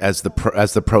July as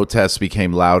the protests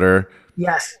became louder?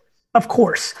 Yes, of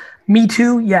course. Me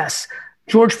Too, yes.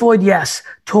 George Floyd, yes.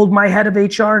 Told my head of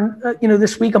HR,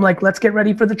 this week, I'm like, let's get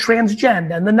ready for the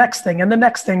transgen and the next thing and the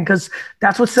next thing, because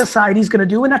that's what society's going to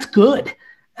do, and that's good.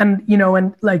 And,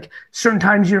 and like certain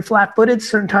times you're flat-footed,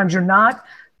 certain times you're not.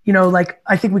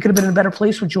 I think we could have been in a better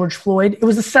place with George Floyd. It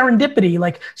was a serendipity.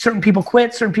 Like certain people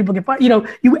quit, certain people get fired.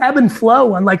 You ebb and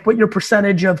flow on like what your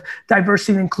percentage of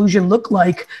diversity and inclusion look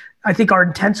like. I think our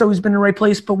intent's always been in the right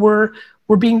place, but we're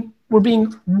being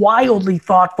wildly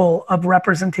thoughtful of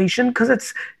representation,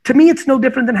 because to me, it's no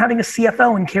different than having a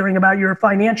CFO and caring about your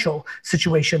financial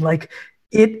situation. Like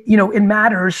it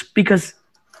matters, because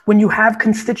when you have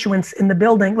constituents in the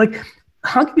building, like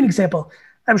I'll give you an example.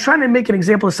 I was trying to make an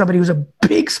example of somebody who's a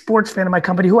big sports fan of my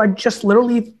company who I just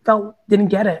literally felt didn't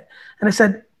get it. And I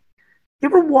said, you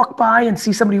ever walk by and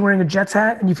see somebody wearing a Jets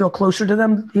hat and you feel closer to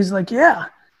them? He's like, yeah.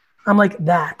 I'm like,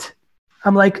 that.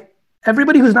 I'm like,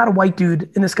 everybody who's not a white dude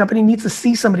in this company needs to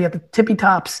see somebody at the tippy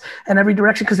tops and every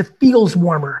direction, because it feels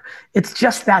warmer. It's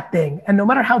just that thing. And no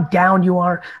matter how down you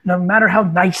are, no matter how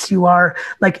nice you are,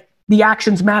 like the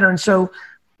actions matter. And so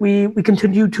we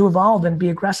continue to evolve and be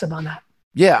aggressive on that.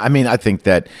 Yeah, I mean, I think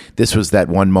that this was that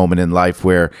one moment in life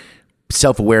where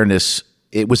self-awareness,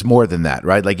 it was more than that,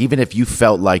 right? Like even if you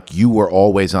felt like you were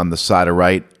always on the side of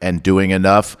right and doing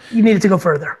enough, you needed to go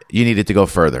further.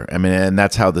 I mean, and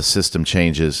that's how the system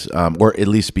changes, or at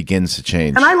least begins to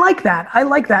change. And I like that.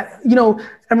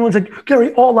 Everyone's like,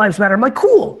 Gary, all lives matter. I'm like,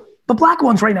 cool. But black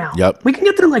ones right now. Yep. We can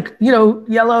get through like,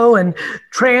 yellow and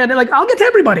trans, and like, I'll get to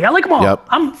everybody. I like them all. Yep.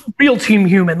 I'm real team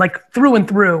human, like through and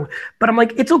through. But I'm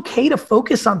like, it's okay to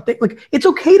focus on things. Like, it's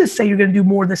okay to say you're going to do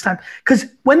more this time. Because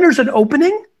when there's an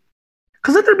opening,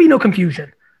 because let there be no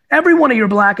confusion. Every one of your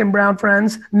black and brown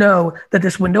friends know that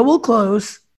this window will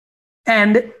close,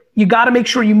 and you got to make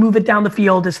sure you move it down the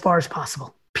field as far as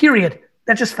possible. Period.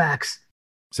 That's just facts.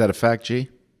 Is that a fact, G?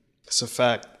 It's a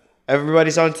fact.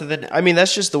 Everybody's on to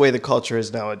that's just the way the culture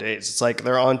is nowadays. It's like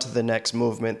they're on to the next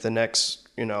movement, the next,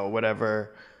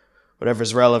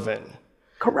 whatever's relevant.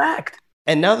 Correct.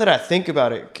 And now that I think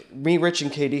about it, me, Rich,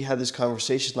 and KD had this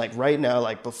conversation, like right now,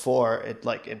 like before,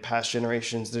 like in past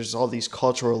generations, there's all these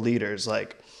cultural leaders,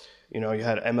 like, you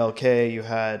had MLK, you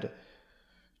had,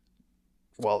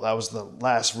 that was the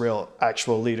last real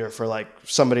actual leader for like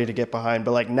somebody to get behind.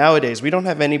 But like nowadays, we don't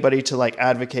have anybody to like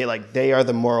advocate, like they are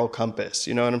the moral compass.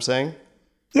 You know what I'm saying?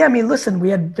 Yeah, I mean, listen, we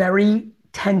had very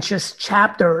tenuous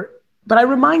chapter But I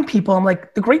remind people, I'm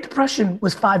like, the Great Depression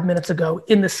was 5 minutes ago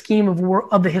in the scheme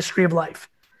of the history of life.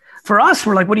 For us,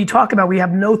 we're like, what are you talking about? We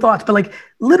have no thoughts. But like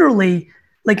literally,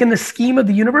 like in the scheme of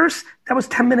the universe, that was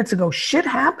 10 minutes ago. Shit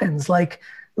happens.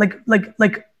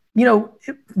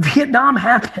 Vietnam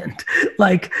happened.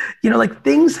 Like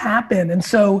things happen. And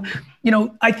so,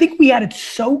 I think we had it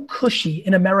so cushy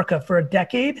in America for a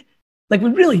decade. Like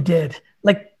we really did.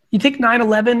 Like you take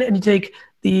 9/11 and you take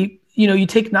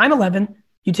 9/11,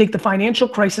 you take the financial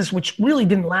crisis, which really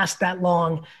didn't last that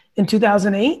long in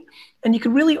 2008. And you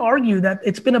could really argue that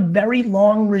it's been a very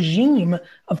long regime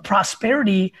of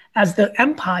prosperity as the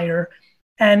empire,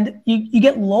 and you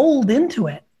get lulled into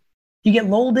it.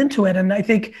 And I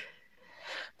think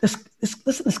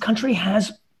this country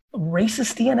has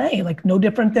racist DNA, like no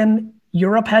different than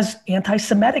Europe has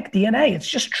anti-Semitic DNA. It's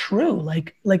just true.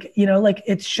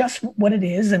 It's just what it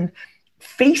is, and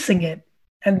facing it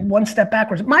and one step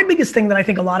backwards. My biggest thing that I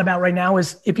think a lot about right now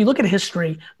is if you look at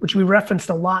history, which we referenced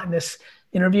a lot in this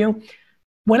interview,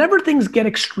 whenever things get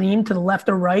extreme to the left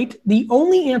or right, the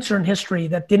only answer in history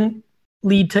that didn't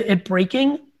lead to it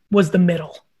breaking was the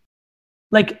middle.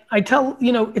 Like I tell,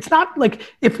 it's not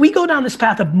like if we go down this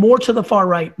path of more to the far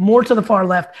right, more to the far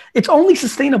left, it's only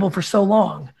sustainable for so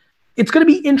long. It's going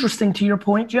to be interesting to your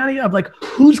point, Johnny, of like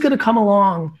who's going to come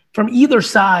along from either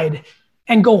side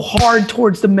and go hard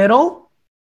towards the middle.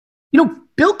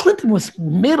 Bill Clinton was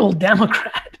middle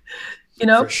Democrat.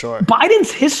 For sure.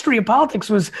 Biden's history of politics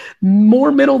was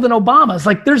more middle than Obama's.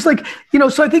 Like there's so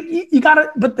I think you gotta,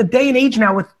 but the day and age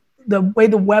now with the way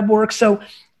the web works. So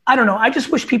I don't know. I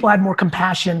just wish people had more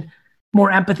compassion, more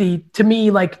empathy. To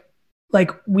me, like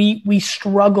we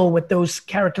struggle with those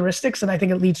characteristics, and I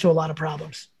think it leads to a lot of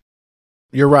problems.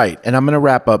 You're right. And I'm going to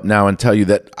wrap up now and tell you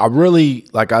that I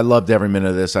loved every minute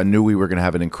of this. I knew we were going to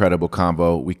have an incredible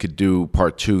convo. We could do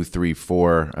part 2, 3,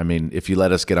 4. I mean, if you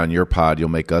let us get on your pod, you'll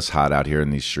make us hot out here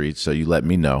in these streets. So you let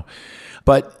me know.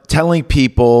 But telling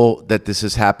people that this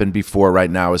has happened before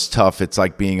right now is tough. It's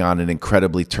like being on an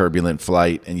incredibly turbulent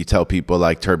flight and you tell people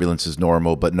like turbulence is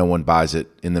normal, but no one buys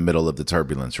it in the middle of the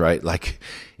turbulence, right? Like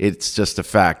it's just a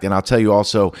fact. And I'll tell you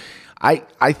also,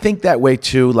 I think that way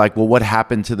too, like, well, what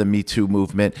happened to the Me Too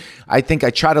movement? I think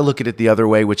I try to look at it the other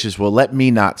way, which is, well, let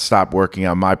me not stop working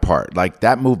on my part. Like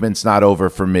that movement's not over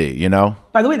for me,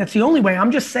 By the way, that's the only way. I'm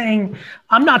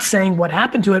not saying what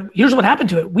happened to it. Here's what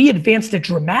happened to it. We advanced it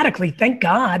dramatically, thank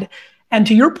God. And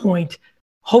to your point,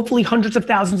 hopefully hundreds of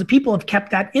thousands of people have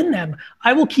kept that in them.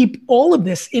 I will keep all of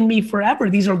this in me forever.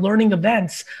 These are learning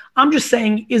events. I'm just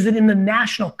saying, is it in the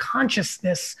national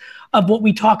consciousness of what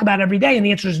we talk about every day? And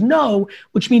the answer is no,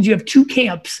 which means you have two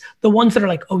camps. The ones that are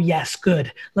like, oh yes,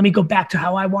 good. Let me go back to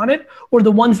how I want it. Or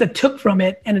the ones that took from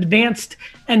it and advanced.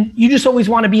 And you just always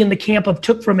want to be in the camp of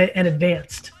took from it and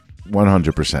advanced.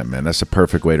 100%, man. That's a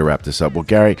perfect way to wrap this up. Well,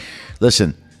 Gary,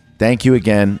 listen, thank you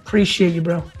again. Appreciate you,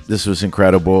 bro. This was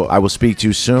incredible. I will speak to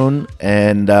you soon.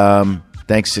 And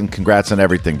thanks and congrats on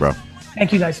everything, bro.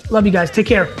 Thank you, guys. Love you guys. Take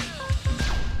care.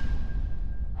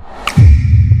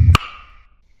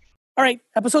 All right,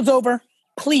 episode's over.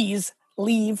 Please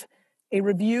leave a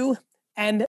review and